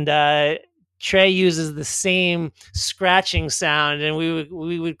 and Trey uses the same scratching sound, and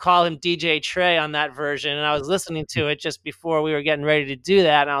we would call him DJ Trey on that version. And I was listening to it just before we were getting ready to do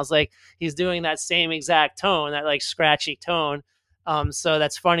that, and I was like, he's doing that same exact tone, that like scratchy tone. So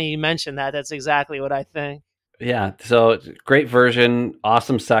that's funny you mentioned that. That's exactly what I think. Yeah, so great version,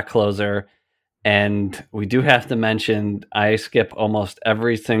 awesome set closer. And we do have to mention, I skip almost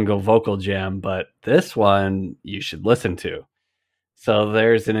every single vocal jam, but this one you should listen to. So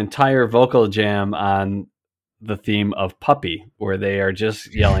there's an entire vocal jam on the theme of Puppy, where they are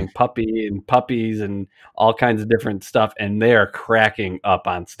just yelling puppy and puppies and all kinds of different stuff, and they are cracking up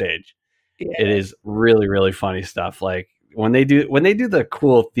on stage. It is really, really funny stuff. Like when they do the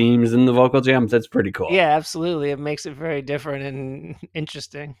cool themes in the vocal jams, that's pretty cool. Yeah, absolutely. It makes it very different and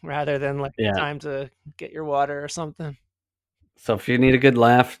interesting rather than like Yeah. time to get your water or something. So if you need a good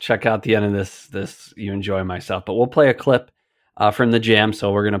laugh, check out the end of this You Enjoy Myself. But we'll play a clip from the jam.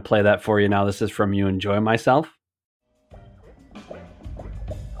 So we're going to play that for you now. This is from You Enjoy Myself.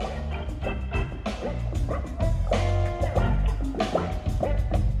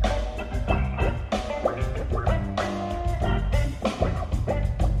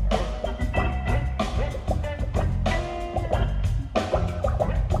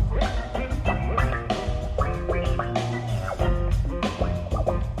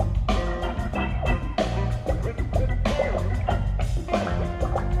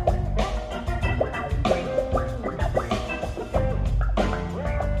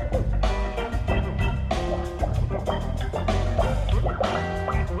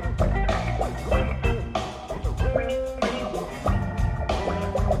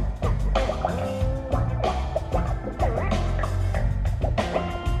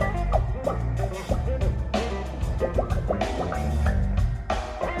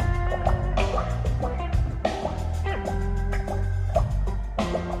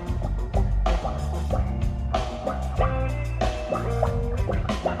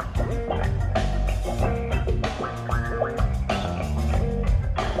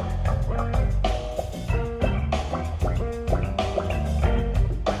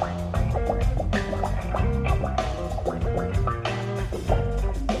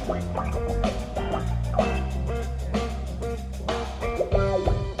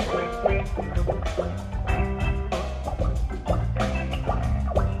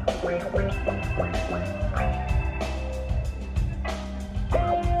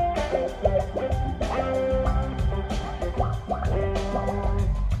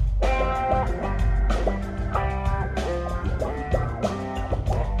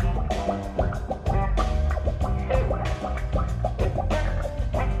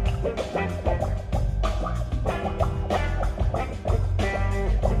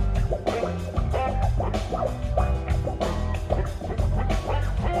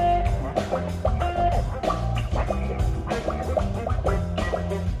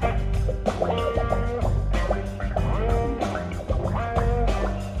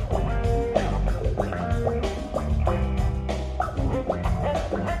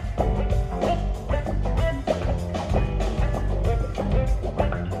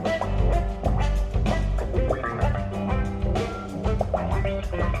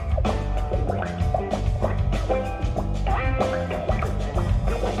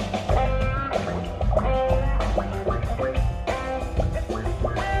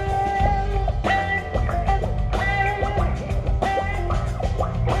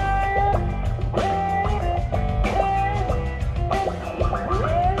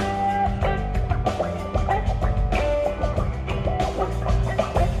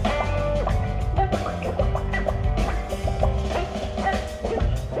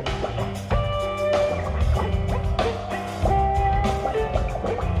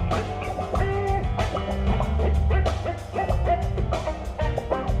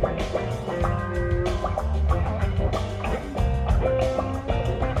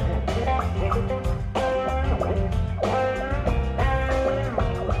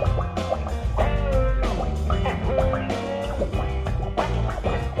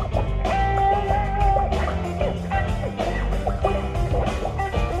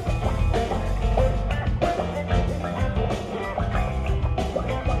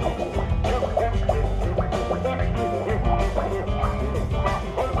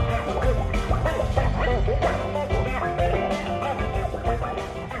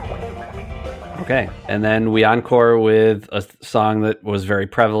 Okay, and then we encore with a song that was very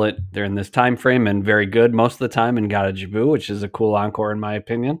prevalent during this time frame and very good most of the time in Gata Jabu, which is a cool encore in my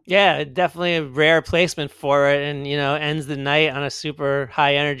opinion. Yeah, definitely a rare placement for it, and ends the night on a super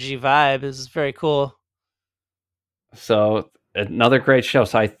high energy vibe. This is very cool. So another great show.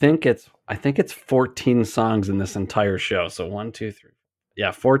 So I think it's 14 songs in this entire show. So 1, 2,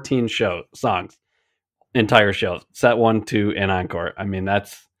 3, 14 songs, entire show. Set 1, 2, and encore. I mean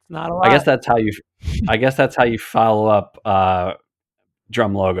that's not a lot. I guess that's how you follow up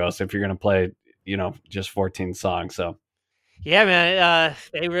Drum Logos if you're gonna play just 14 songs. So yeah, man,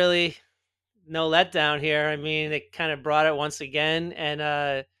 they really no letdown here. I mean, they kind of brought it once again,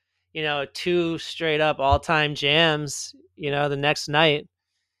 and 2 straight up all time jams. The next night.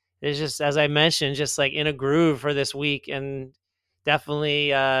 It's just, as I mentioned, just like in a groove for this week, and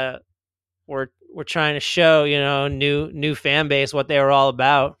definitely we're trying to show new fan base what they were all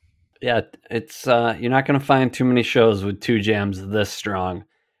about. Yeah, it's you're not going to find too many shows with two jams this strong.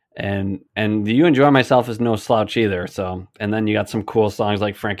 And You Enjoy Myself is no slouch either. So, and then you got some cool songs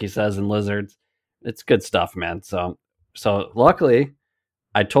like Frankie Says and Lizards. It's good stuff, man. So luckily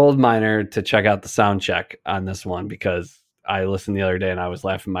I told Miner to check out the sound check on this one because I listened the other day and I was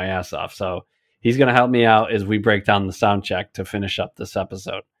laughing my ass off. So he's going to help me out as we break down the sound check to finish up this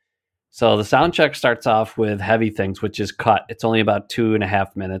episode. So the sound check starts off with Heavy Things, which is cut. It's only about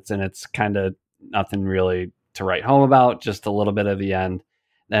 2.5 minutes, and it's kind of nothing really to write home about, just a little bit of the end.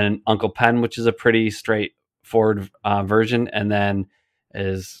 Then Uncle Pen, which is a pretty straightforward version. And then,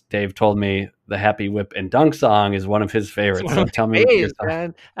 as Dave told me, the Happy Whip and Dung song is one of his It's favorites. one So of tell my me your faves, thoughts.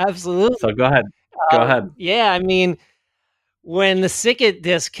 man. Absolutely. So go ahead. Go ahead. Yeah, I mean, when the Sicket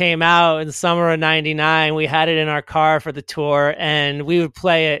disc came out in the summer of '99, we had it in our car for the tour, and we would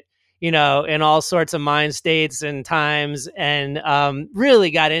play it, in all sorts of mind states and times, and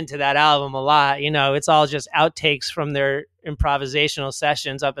really got into that album a lot. It's all just outtakes from their improvisational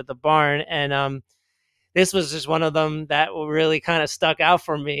sessions up at the barn, and this was just one of them that really kind of stuck out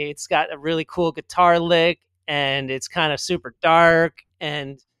for me. It's got a really cool guitar lick, and it's kind of super dark,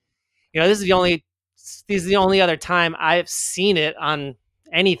 and this is the only other time I've seen it on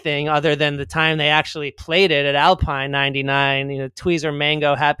anything other than the time they actually played it at Alpine '99. Tweezer,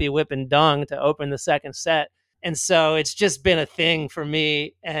 Mango, Happy Whip, and Dung to open the second set. And so it's just been a thing for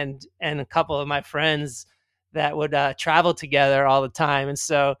me and a couple of my friends that would travel together all the time. And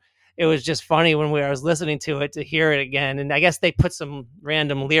so it was just funny when I was listening to it to hear it again. And I guess they put some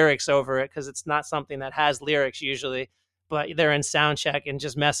random lyrics over it because it's not something that has lyrics usually, but they're in Soundcheck and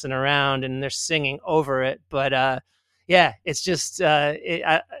just messing around and they're singing over it. But yeah, it's just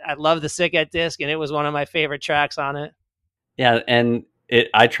I love the Sick at disc, and it was one of my favorite tracks on it. Yeah, and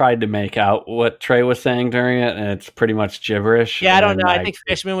I tried to make out what Trey was saying during it, and it's pretty much gibberish. Yeah, I don't And know. I think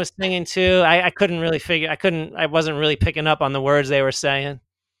Fishman was singing too. I couldn't really figure. I wasn't really picking up on the words they were saying.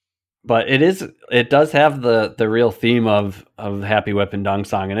 But it does have the real theme of Happy Whip and Dung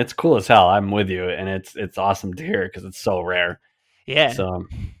song, and it's cool as hell. I'm with you, and it's awesome to hear because it's so rare. Yeah. So,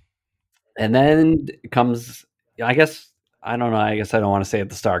 and then comes, I guess, I don't know. I guess I don't want to say at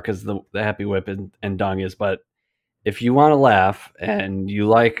the start because the Happy Whip and Dung is, but if you want to laugh and you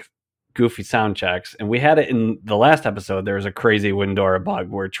like goofy sound checks, and we had it in the last episode, there was a crazy Windora bug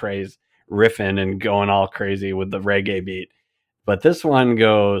where Trey's riffing and going all crazy with the reggae beat. But this one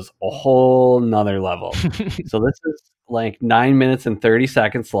goes a whole nother level. So this is like 9 minutes and 30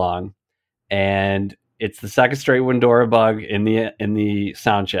 seconds long, and it's the second straight Windora bug in the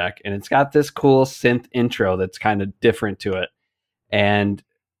sound check, and it's got this cool synth intro that's kind of different to it. And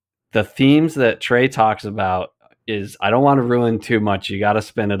the themes that Trey talks about is, I don't want to ruin too much. You got to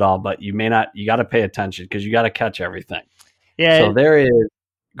spin it all, but you got to pay attention because you got to catch everything. Yeah. So there is.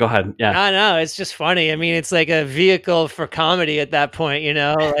 Go ahead. Yeah. I know. It's just funny. I mean, it's like a vehicle for comedy at that point,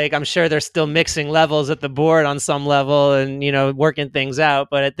 like I'm sure they're still mixing levels at the board on some level and, working things out.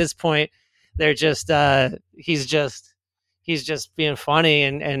 But at this point, they're just, he's just being funny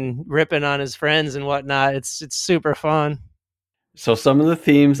and ripping on his friends and whatnot. It's super fun. So some of the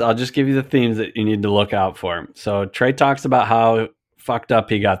themes, I'll just give you the themes that you need to look out for. So Trey talks about how fucked up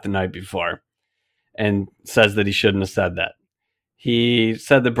he got the night before and says that he shouldn't have said that. He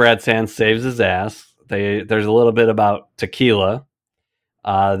said that Brad Sands saves his ass. There's a little bit about tequila.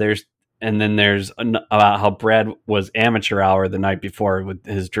 There's about how Brad was amateur hour the night before with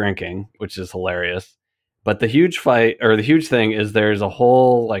his drinking, which is hilarious. But the huge thing is there's a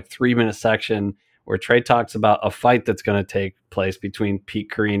whole like 3-minute section where Trey talks about a fight that's going to take place between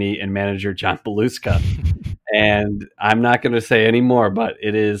Pete Carini and manager John Beluska. And I'm not going to say any more, but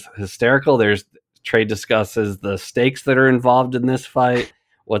it is hysterical. Trey discusses the stakes that are involved in this fight,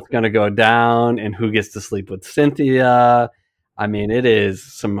 what's going to go down, and who gets to sleep with Cynthia. I mean, it is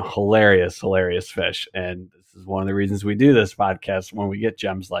some hilarious fish. And this is one of the reasons we do this podcast, when we get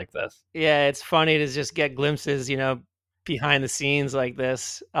gems like this. Yeah, it's funny to just get glimpses, behind the scenes like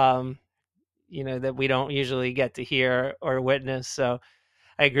this, that we don't usually get to hear or witness. So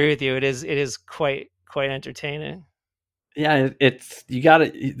I agree with you. It is quite entertaining. Yeah,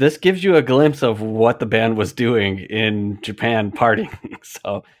 this gives you a glimpse of what the band was doing in Japan partying.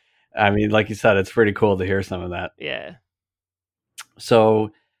 So, I mean, like you said, it's pretty cool to hear some of that. Yeah.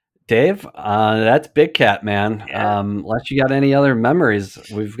 So, Dave, that's Big Cat, man. Yeah. Unless you got any other memories,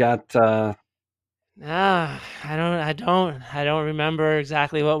 we've got. I don't remember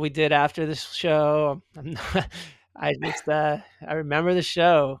exactly what we did after this show. I remember the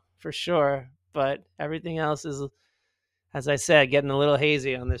show for sure, but everything else is, as I said, getting a little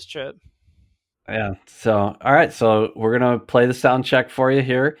hazy on this trip. Yeah. So, all right. So we're gonna play the sound check for you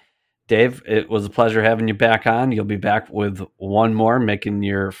here. Dave, it was a pleasure having you back on. You'll be back with one more, making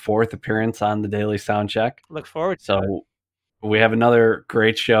your 4th appearance on the Daily Soundcheck. Look forward to it. So we have another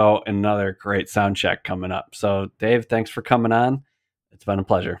great show and another great Soundcheck coming up. So, Dave, thanks for coming on. It's been a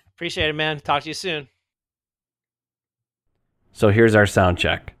pleasure. Appreciate it, man. Talk to you soon. So here's our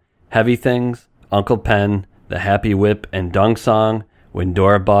Soundcheck. Heavy Things, Uncle Pen, The Happy Whip and Dung Song,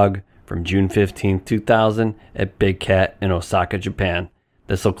 Windora Bug from June 15, 2000 at Big Cat in Osaka, Japan.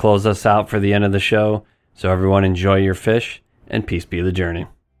 This will close us out for the end of the show, so everyone enjoy your fish, and peace be the journey.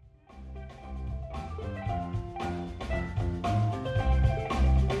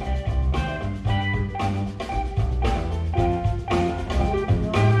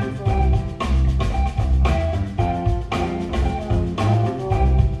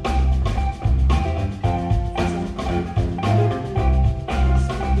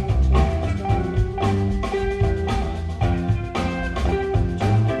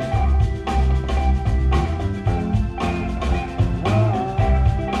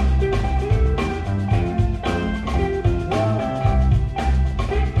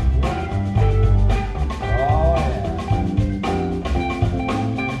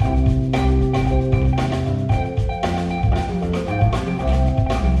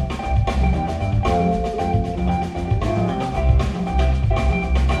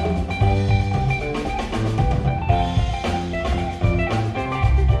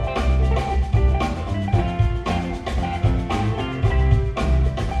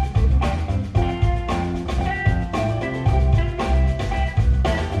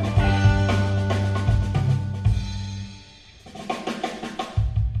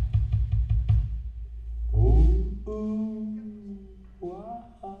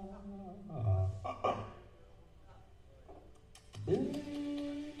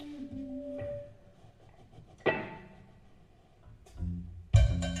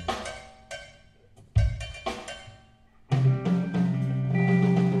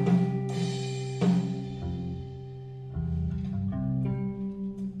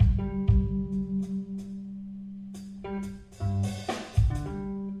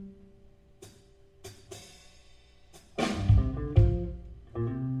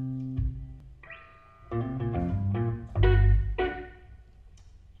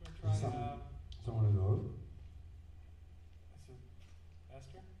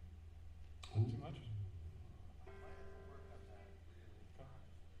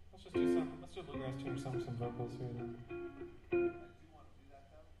 Some vocals here.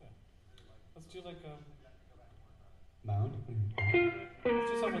 Yeah. Let's do like a mound.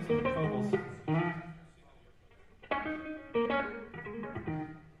 Let's do some with some vocals.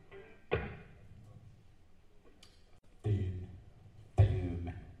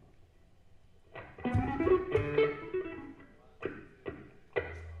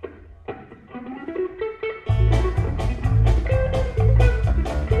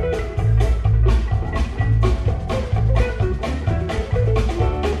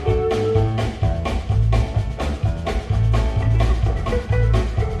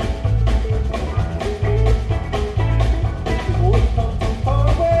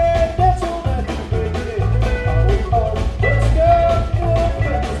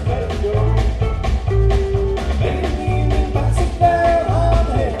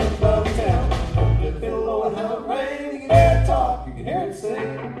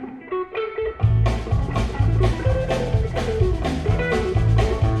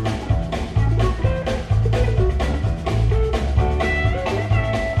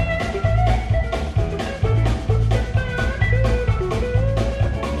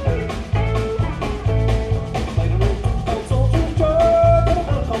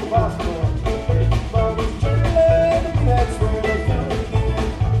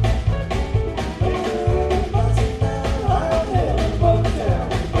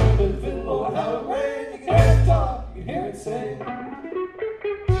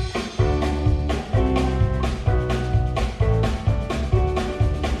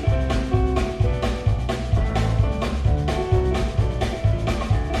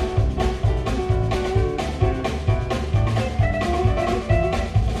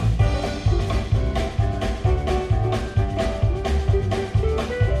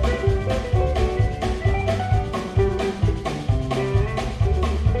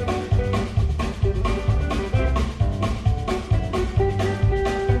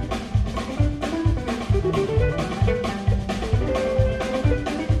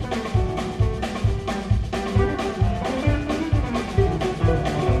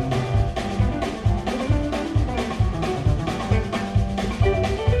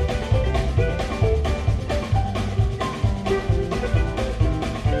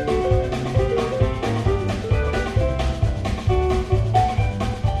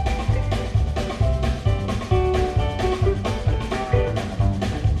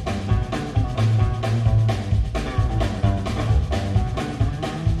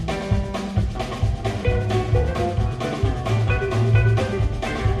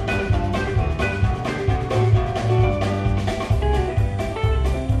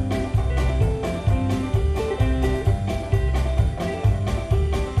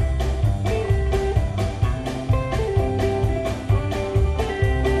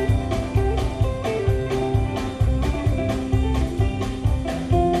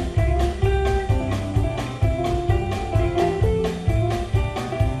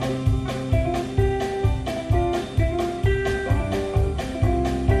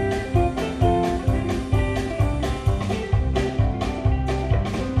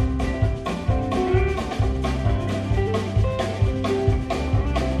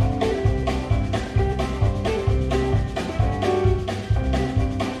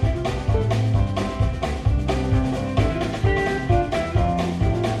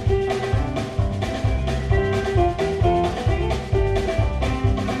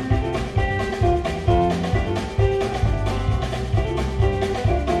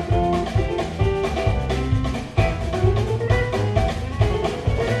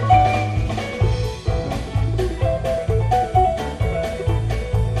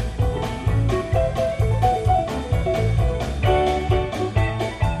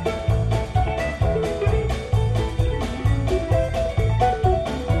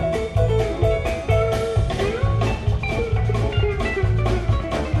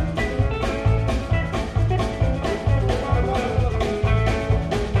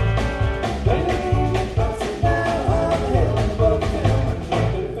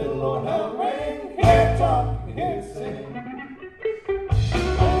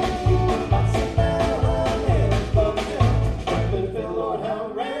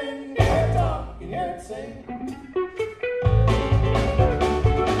 sing?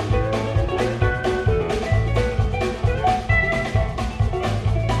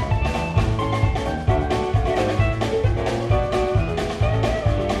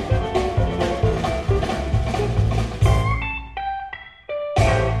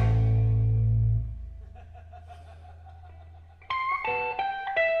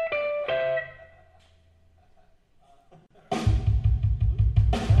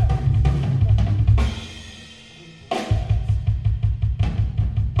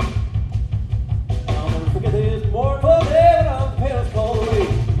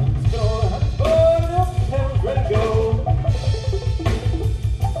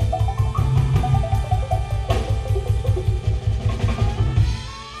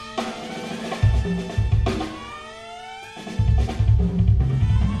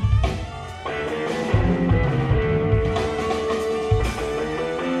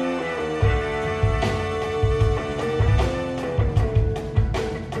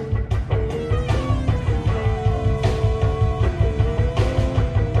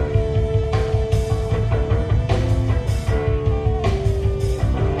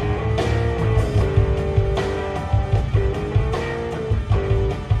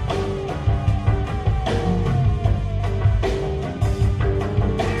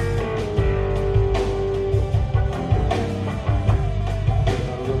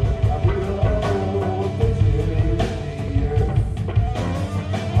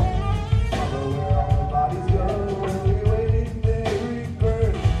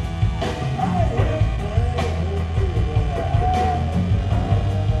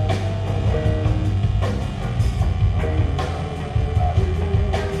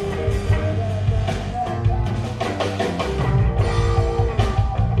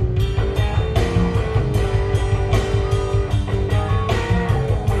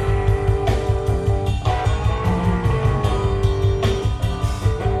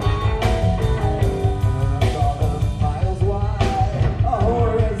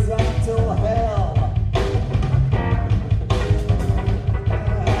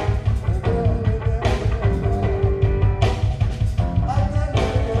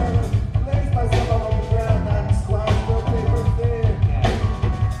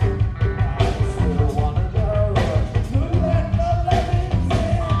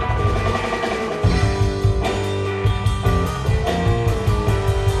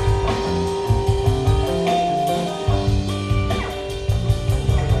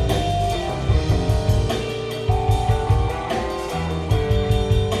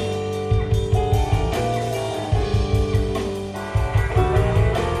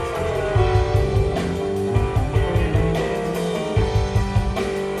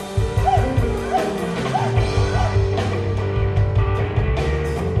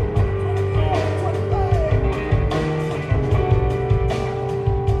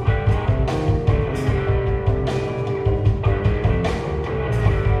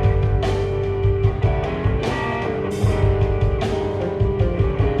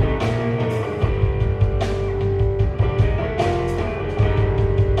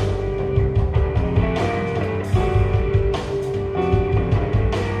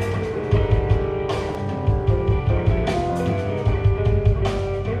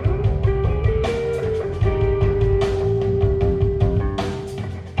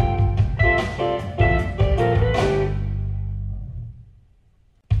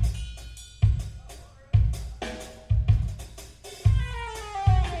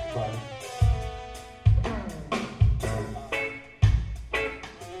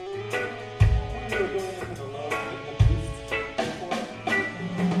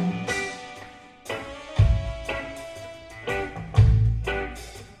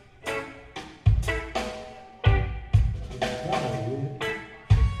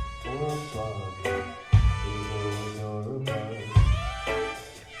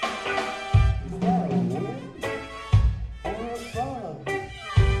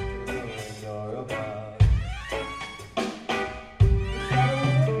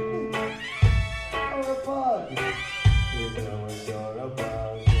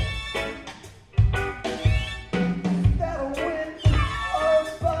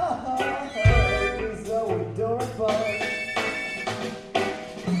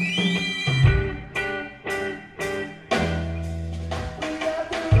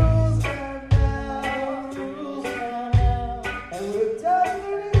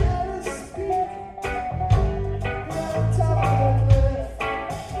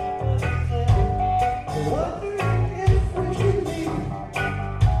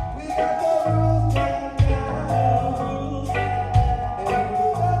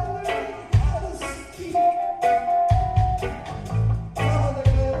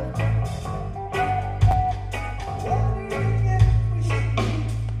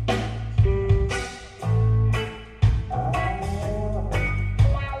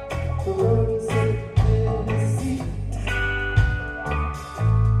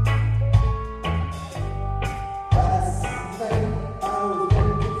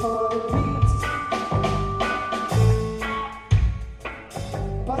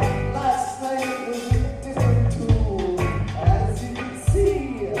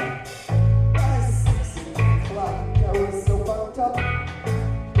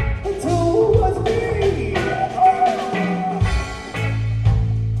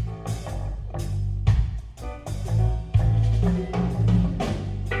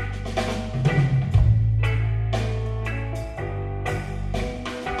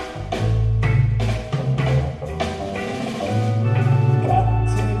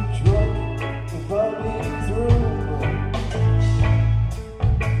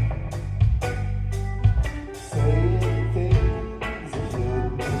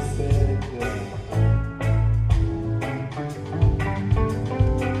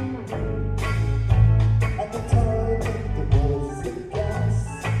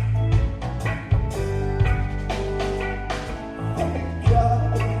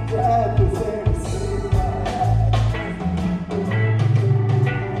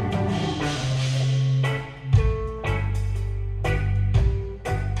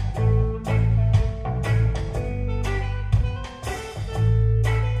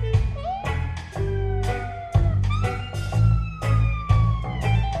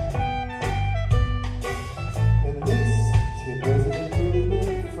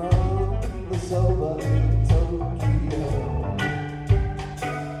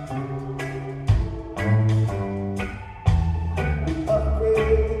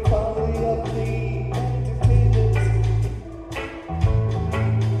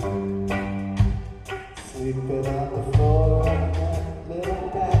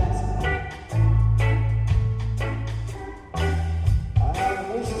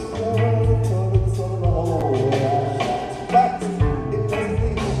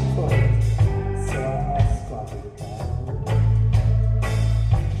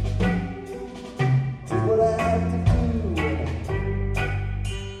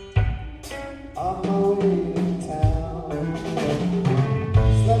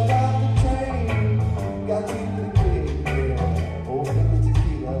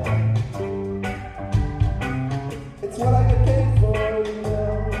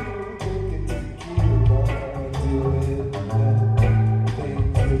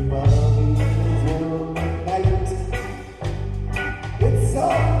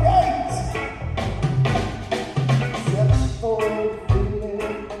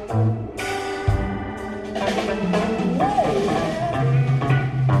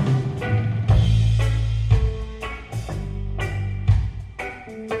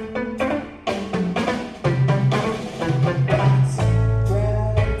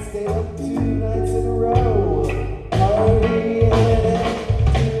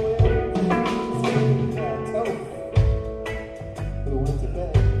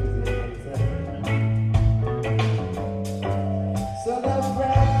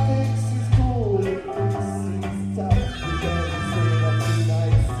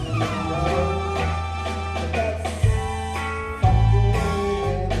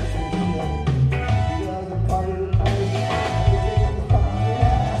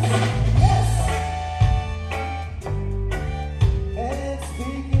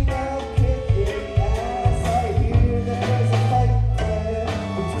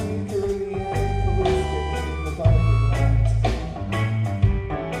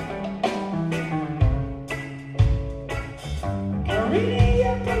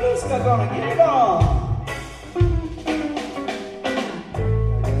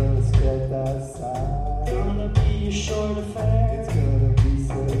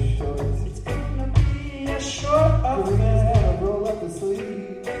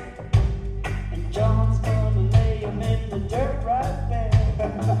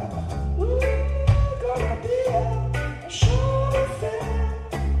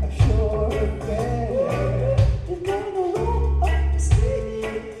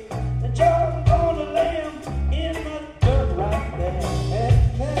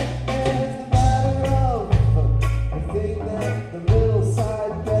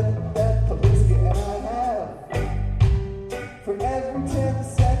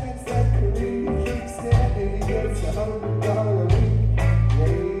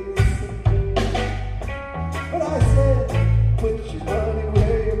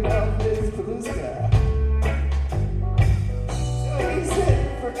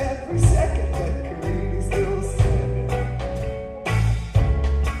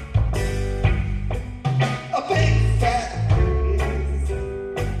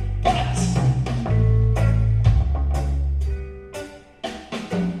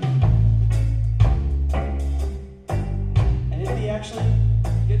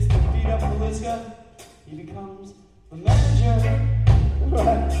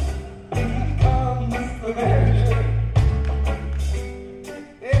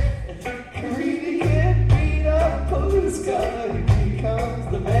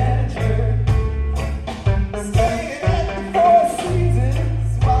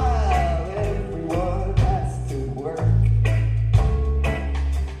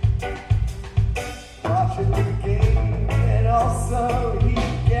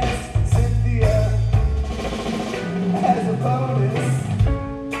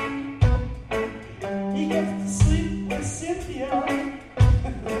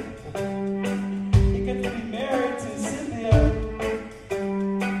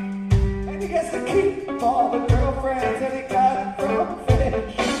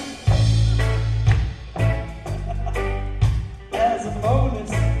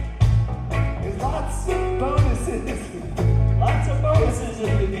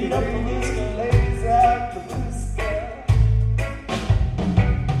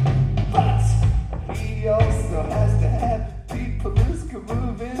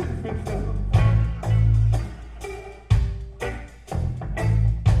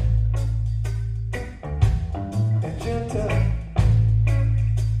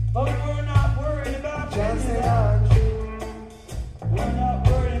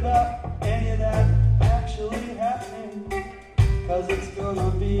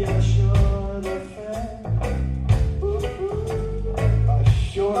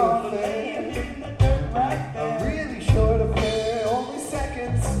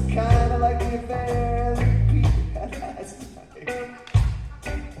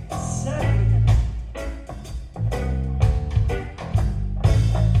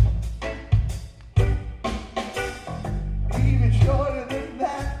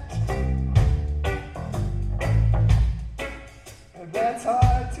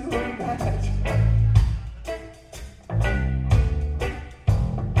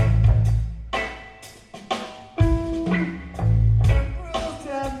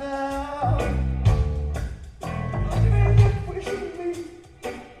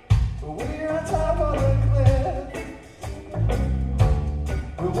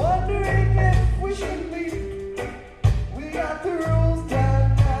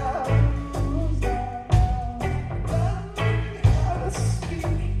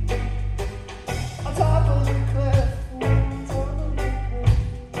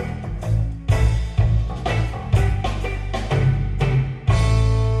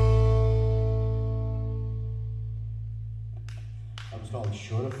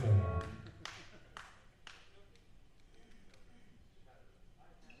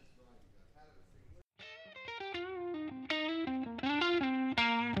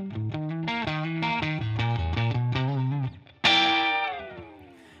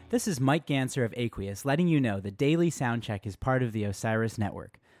 This is Mike Ganser of Aqueous letting you know the daily Soundcheck is part of the Osiris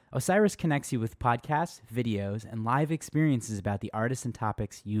Network. Osiris connects you with podcasts, videos, and live experiences about the artists and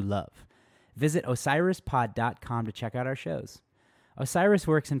topics you love. Visit osirispod.com to check out our shows. Osiris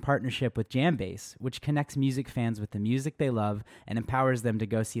works in partnership with Jambase, which connects music fans with the music they love and empowers them to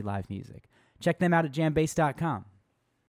go see live music. Check them out at jambase.com.